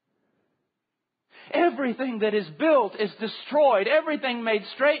 Everything that is built is destroyed. Everything made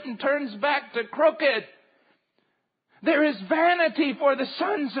straight and turns back to crooked. There is vanity for the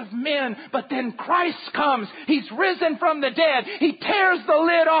sons of men, but then Christ comes. He's risen from the dead. He tears the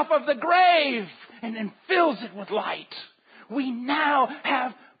lid off of the grave and then fills it with light. We now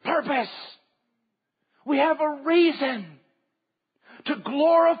have purpose. We have a reason to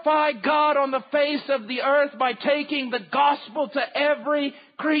glorify God on the face of the earth by taking the gospel to every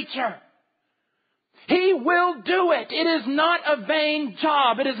creature. He will do it. It is not a vain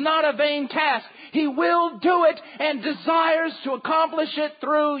job. It is not a vain task. He will do it and desires to accomplish it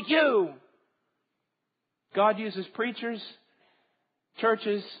through you. God uses preachers,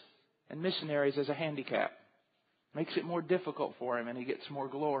 churches, and missionaries as a handicap. Makes it more difficult for Him and He gets more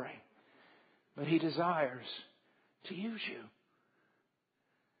glory. But He desires to use you.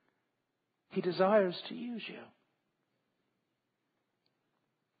 He desires to use you.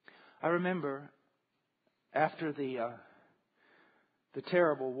 I remember after the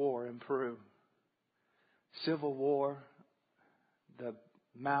terrible war in Peru, civil war, the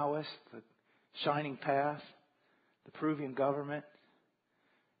Maoists, the Shining Path, the Peruvian government,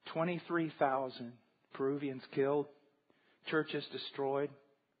 23,000 Peruvians killed, churches destroyed,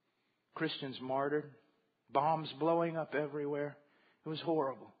 Christians martyred, bombs blowing up everywhere. It was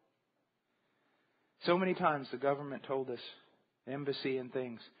horrible. So many times the government told us, the embassy and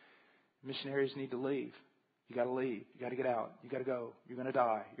things, missionaries need to leave. You got to leave. You got to get out. You got to go. You're going to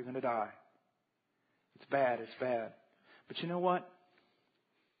die. You're going to die. It's bad. It's bad. But you know what?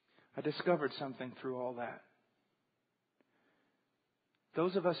 I discovered something through all that.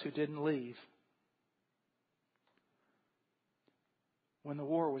 Those of us who didn't leave, when the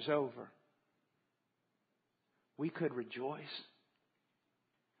war was over, we could rejoice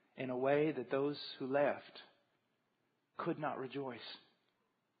in a way that those who left could not rejoice.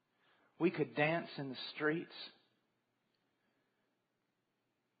 We could dance in the streets.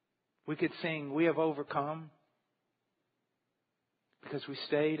 We could sing, "We have overcome," because we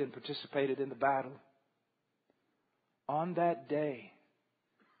stayed and participated in the battle. On that day,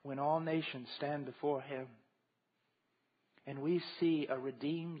 when all nations stand before Him, and we see a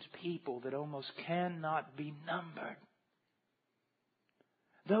redeemed people that almost cannot be numbered,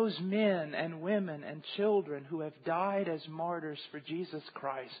 those men and women and children who have died as martyrs for Jesus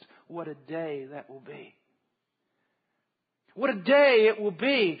Christ, what a day that will be. What a day it will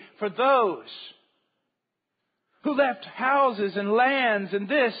be for those who left houses and lands and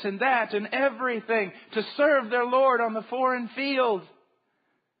this and that and everything to serve their Lord on the foreign field.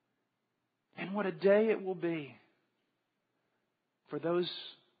 And what a day it will be for those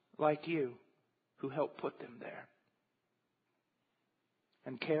like you who helped put them there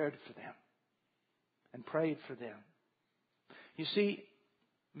and cared for them and prayed for them. You see,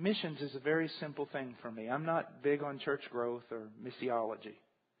 missions is a very simple thing for me. I'm not big on church growth or missiology.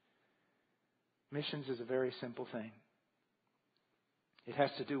 Missions is a very simple thing. It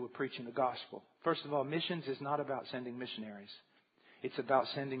has to do with preaching the gospel. First of all, missions is not about sending missionaries. It's about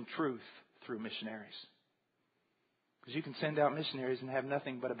sending truth through missionaries. Because you can send out missionaries and have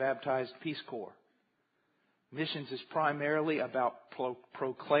nothing but a baptized Peace Corps. Missions is primarily about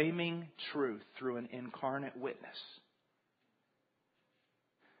proclaiming truth through an incarnate witness.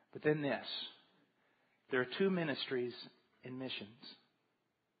 But then this. There are two ministries in missions.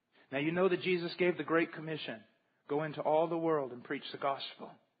 Now you know that Jesus gave the Great Commission. Go into all the world and preach the gospel.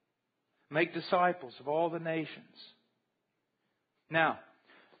 Make disciples of all the nations. Now,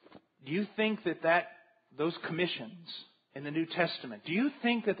 do you think that those commissions in the New Testament, do you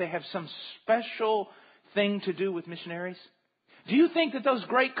think that they have some special thing to do with missionaries? Do you think that those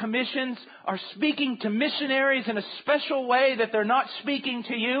great commissions are speaking to missionaries in a special way that they're not speaking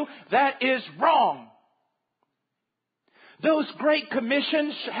to you? That is wrong. Those great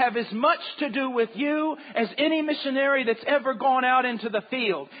commissions have as much to do with you as any missionary that's ever gone out into the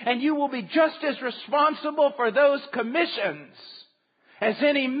field. And you will be just as responsible for those commissions as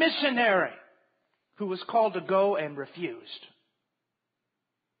any missionary who was called to go and refused.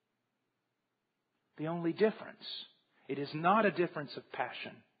 The only difference, it is not a difference of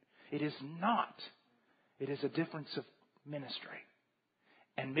passion. It is not. It is a difference of ministry.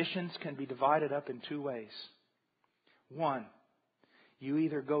 And missions can be divided up in two ways. One, you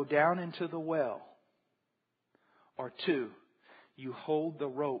either go down into the well, or two, you hold the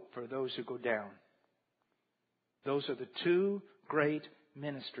rope for those who go down. Those are the two great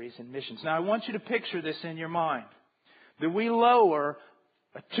ministries and missions. Now I want you to picture this in your mind. That we lower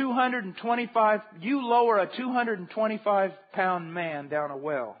a 225 pound man down a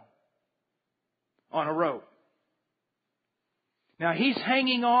well on a rope. Now he's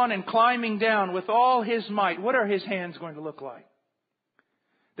hanging on and climbing down with all his might. What are his hands going to look like?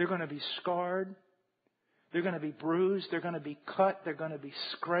 They're going to be scarred. They're going to be bruised. They're going to be cut. They're going to be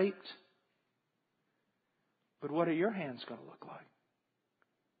scraped. But what are your hands going to look like?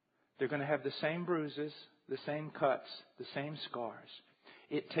 They're going to have the same bruises, the same cuts, the same scars.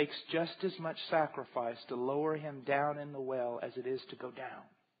 It takes just as much sacrifice to lower him down in the well as it is to go down.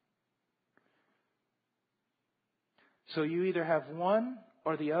 So you either have one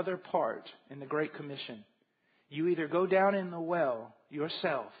or the other part in the Great Commission. You either go down in the well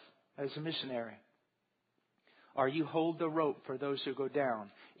yourself as a missionary, or you hold the rope for those who go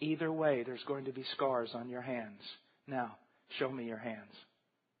down. Either way, there's going to be scars on your hands. Now, show me your hands.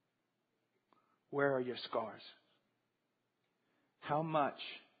 Where are your scars? How much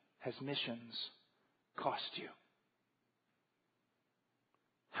has missions cost you?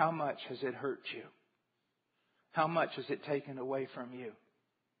 How much has it hurt you? How much has it taken away from you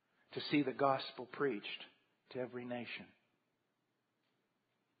to see the gospel preached to every nation?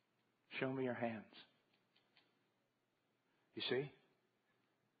 Show me your hands. You see?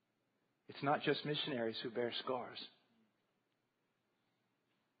 It's not just missionaries who bear scars.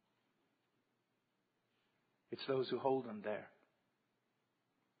 It's those who hold them there.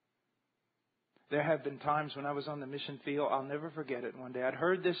 There have been times when I was on the mission field, I'll never forget it. One day, I'd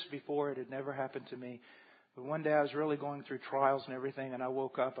heard this before, it had never happened to me. But one day I was really going through trials and everything, and I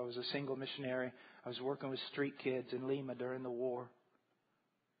woke up. I was a single missionary. I was working with street kids in Lima during the war.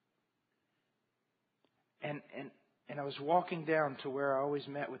 And I was walking down to where I always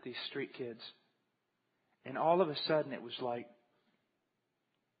met with these street kids. And all of a sudden it was like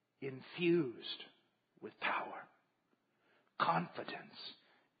infused with power, confidence,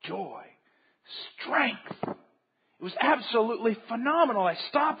 joy, strength. It was absolutely phenomenal. I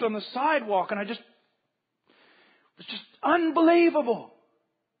stopped on the sidewalk and it was just unbelievable.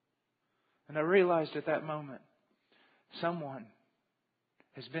 And I realized at that moment, someone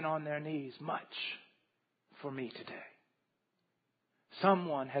has been on their knees much for me today.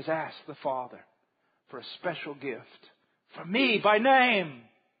 Someone has asked the Father for a special gift for me by name.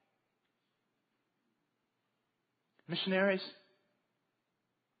 Missionaries,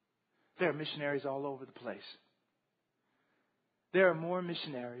 there are missionaries all over the place. There are more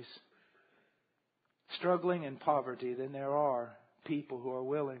missionaries struggling in poverty than there are people who are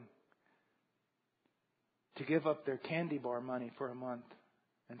willing to give up their candy bar money for a month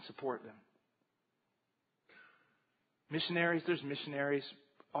and support them. Missionaries, there's missionaries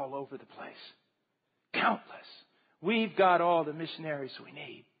all over the place. Countless. We've got all the missionaries we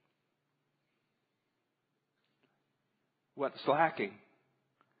need. What's lacking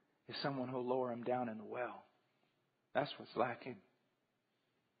is someone who'll lower them down in the well. That's what's lacking.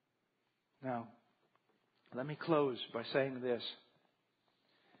 Now, let me close by saying this.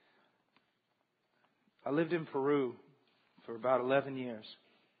 I lived in Peru for about 11 years.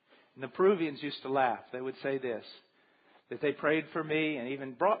 And the Peruvians used to laugh. They would say this, that they prayed for me and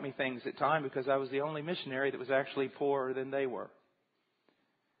even brought me things at times because I was the only missionary that was actually poorer than they were.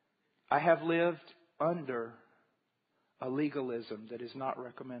 I have lived under a legalism that is not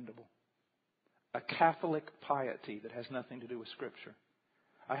recommendable. A Catholic piety that has nothing to do with Scripture.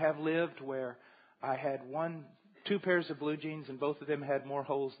 I have lived where I had two pairs of blue jeans and both of them had more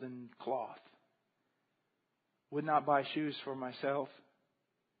holes than cloth. Would not buy shoes for myself.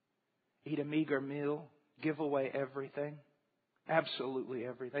 Eat a meager meal. Give away everything. Absolutely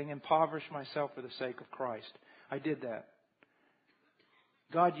everything. Impoverish myself for the sake of Christ. I did that.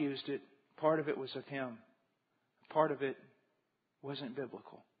 God used it. Part of it was of Him. Part of it wasn't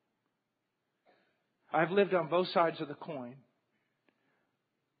biblical. I've lived on both sides of the coin.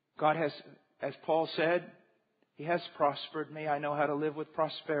 God has, as Paul said, He has prospered me. I know how to live with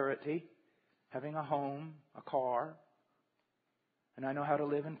prosperity, having a home, a car. And I know how to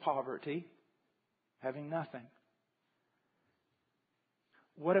live in poverty, having nothing.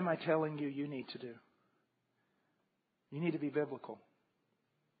 What am I telling you need to do? You need to be biblical.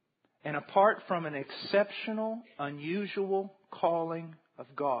 And apart from an exceptional, unusual calling of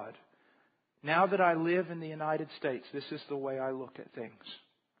God, now that I live in the United States, this is the way I look at things.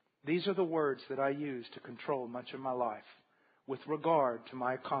 These are the words that I use to control much of my life with regard to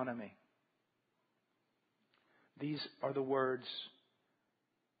my economy. These are the words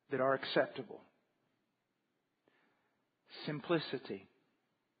that are acceptable. Simplicity,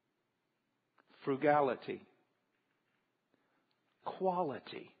 frugality,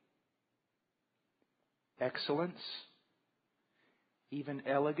 quality, excellence, even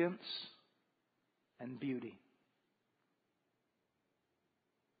elegance, and beauty.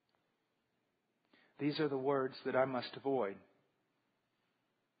 These are the words that I must avoid.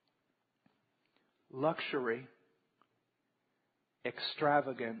 Luxury,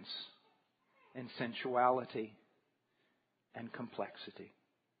 extravagance, and sensuality, and complexity.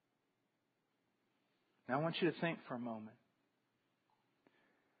 Now I want you to think for a moment.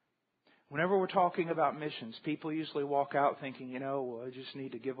 Whenever we're talking about missions, people usually walk out thinking, well, I just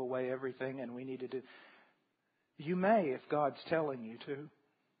need to give away everything and we need to do... You may, if God's telling you to.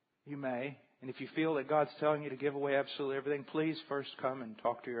 You may. And if you feel that God's telling you to give away absolutely everything, please first come and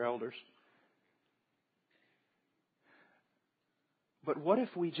talk to your elders. But what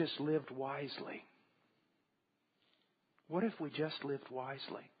if we just lived wisely? What if we just lived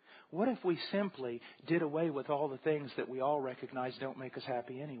wisely? What if we simply did away with all the things that we all recognize don't make us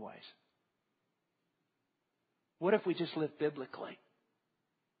happy anyways? What if we just lived biblically?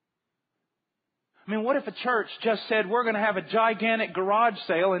 I mean, what if a church just said, we're going to have a gigantic garage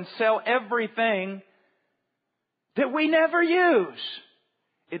sale and sell everything that we never use?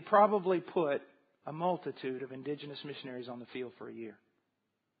 It'd probably put a multitude of indigenous missionaries on the field for a year.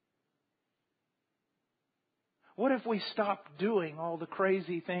 What if we stopped doing all the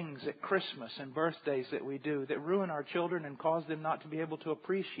crazy things at Christmas and birthdays that we do that ruin our children and cause them not to be able to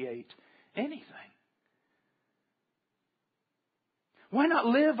appreciate anything? Why not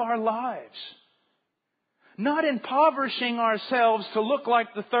live our lives? Not impoverishing ourselves to look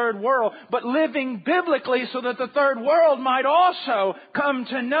like the third world, but living biblically so that the third world might also come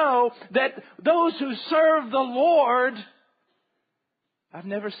to know that those who serve the Lord, I've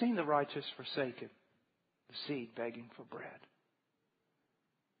never seen the righteous forsaken, the seed begging for bread.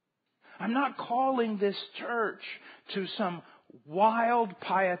 I'm not calling this church to some wild,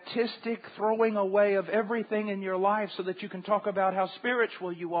 pietistic throwing away of everything in your life so that you can talk about how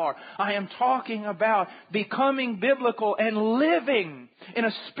spiritual you are. I am talking about becoming biblical and living in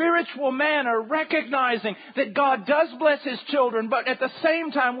a spiritual manner, recognizing that God does bless His children, but at the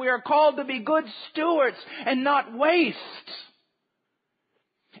same time we are called to be good stewards and not waste.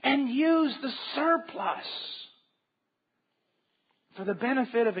 And use the surplus for the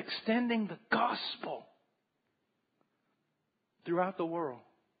benefit of extending the gospel throughout the world,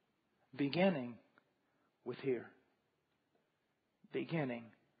 beginning with here. Beginning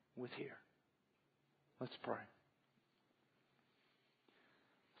with here. Let's pray.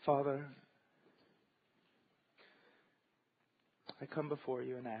 Father, I come before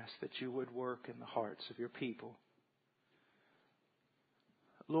you and ask that you would work in the hearts of your people.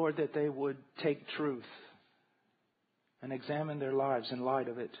 Lord, that they would take truth and examine their lives in light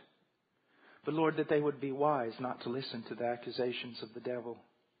of it. But Lord, that they would be wise not to listen to the accusations of the devil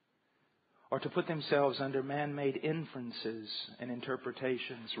or to put themselves under man-made inferences and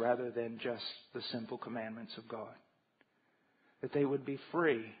interpretations rather than just the simple commandments of God. That they would be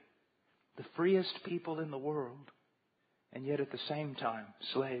free, the freest people in the world, and yet at the same time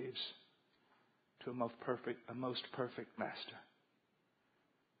slaves to a most perfect master.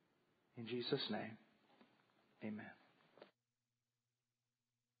 In Jesus' name, amen.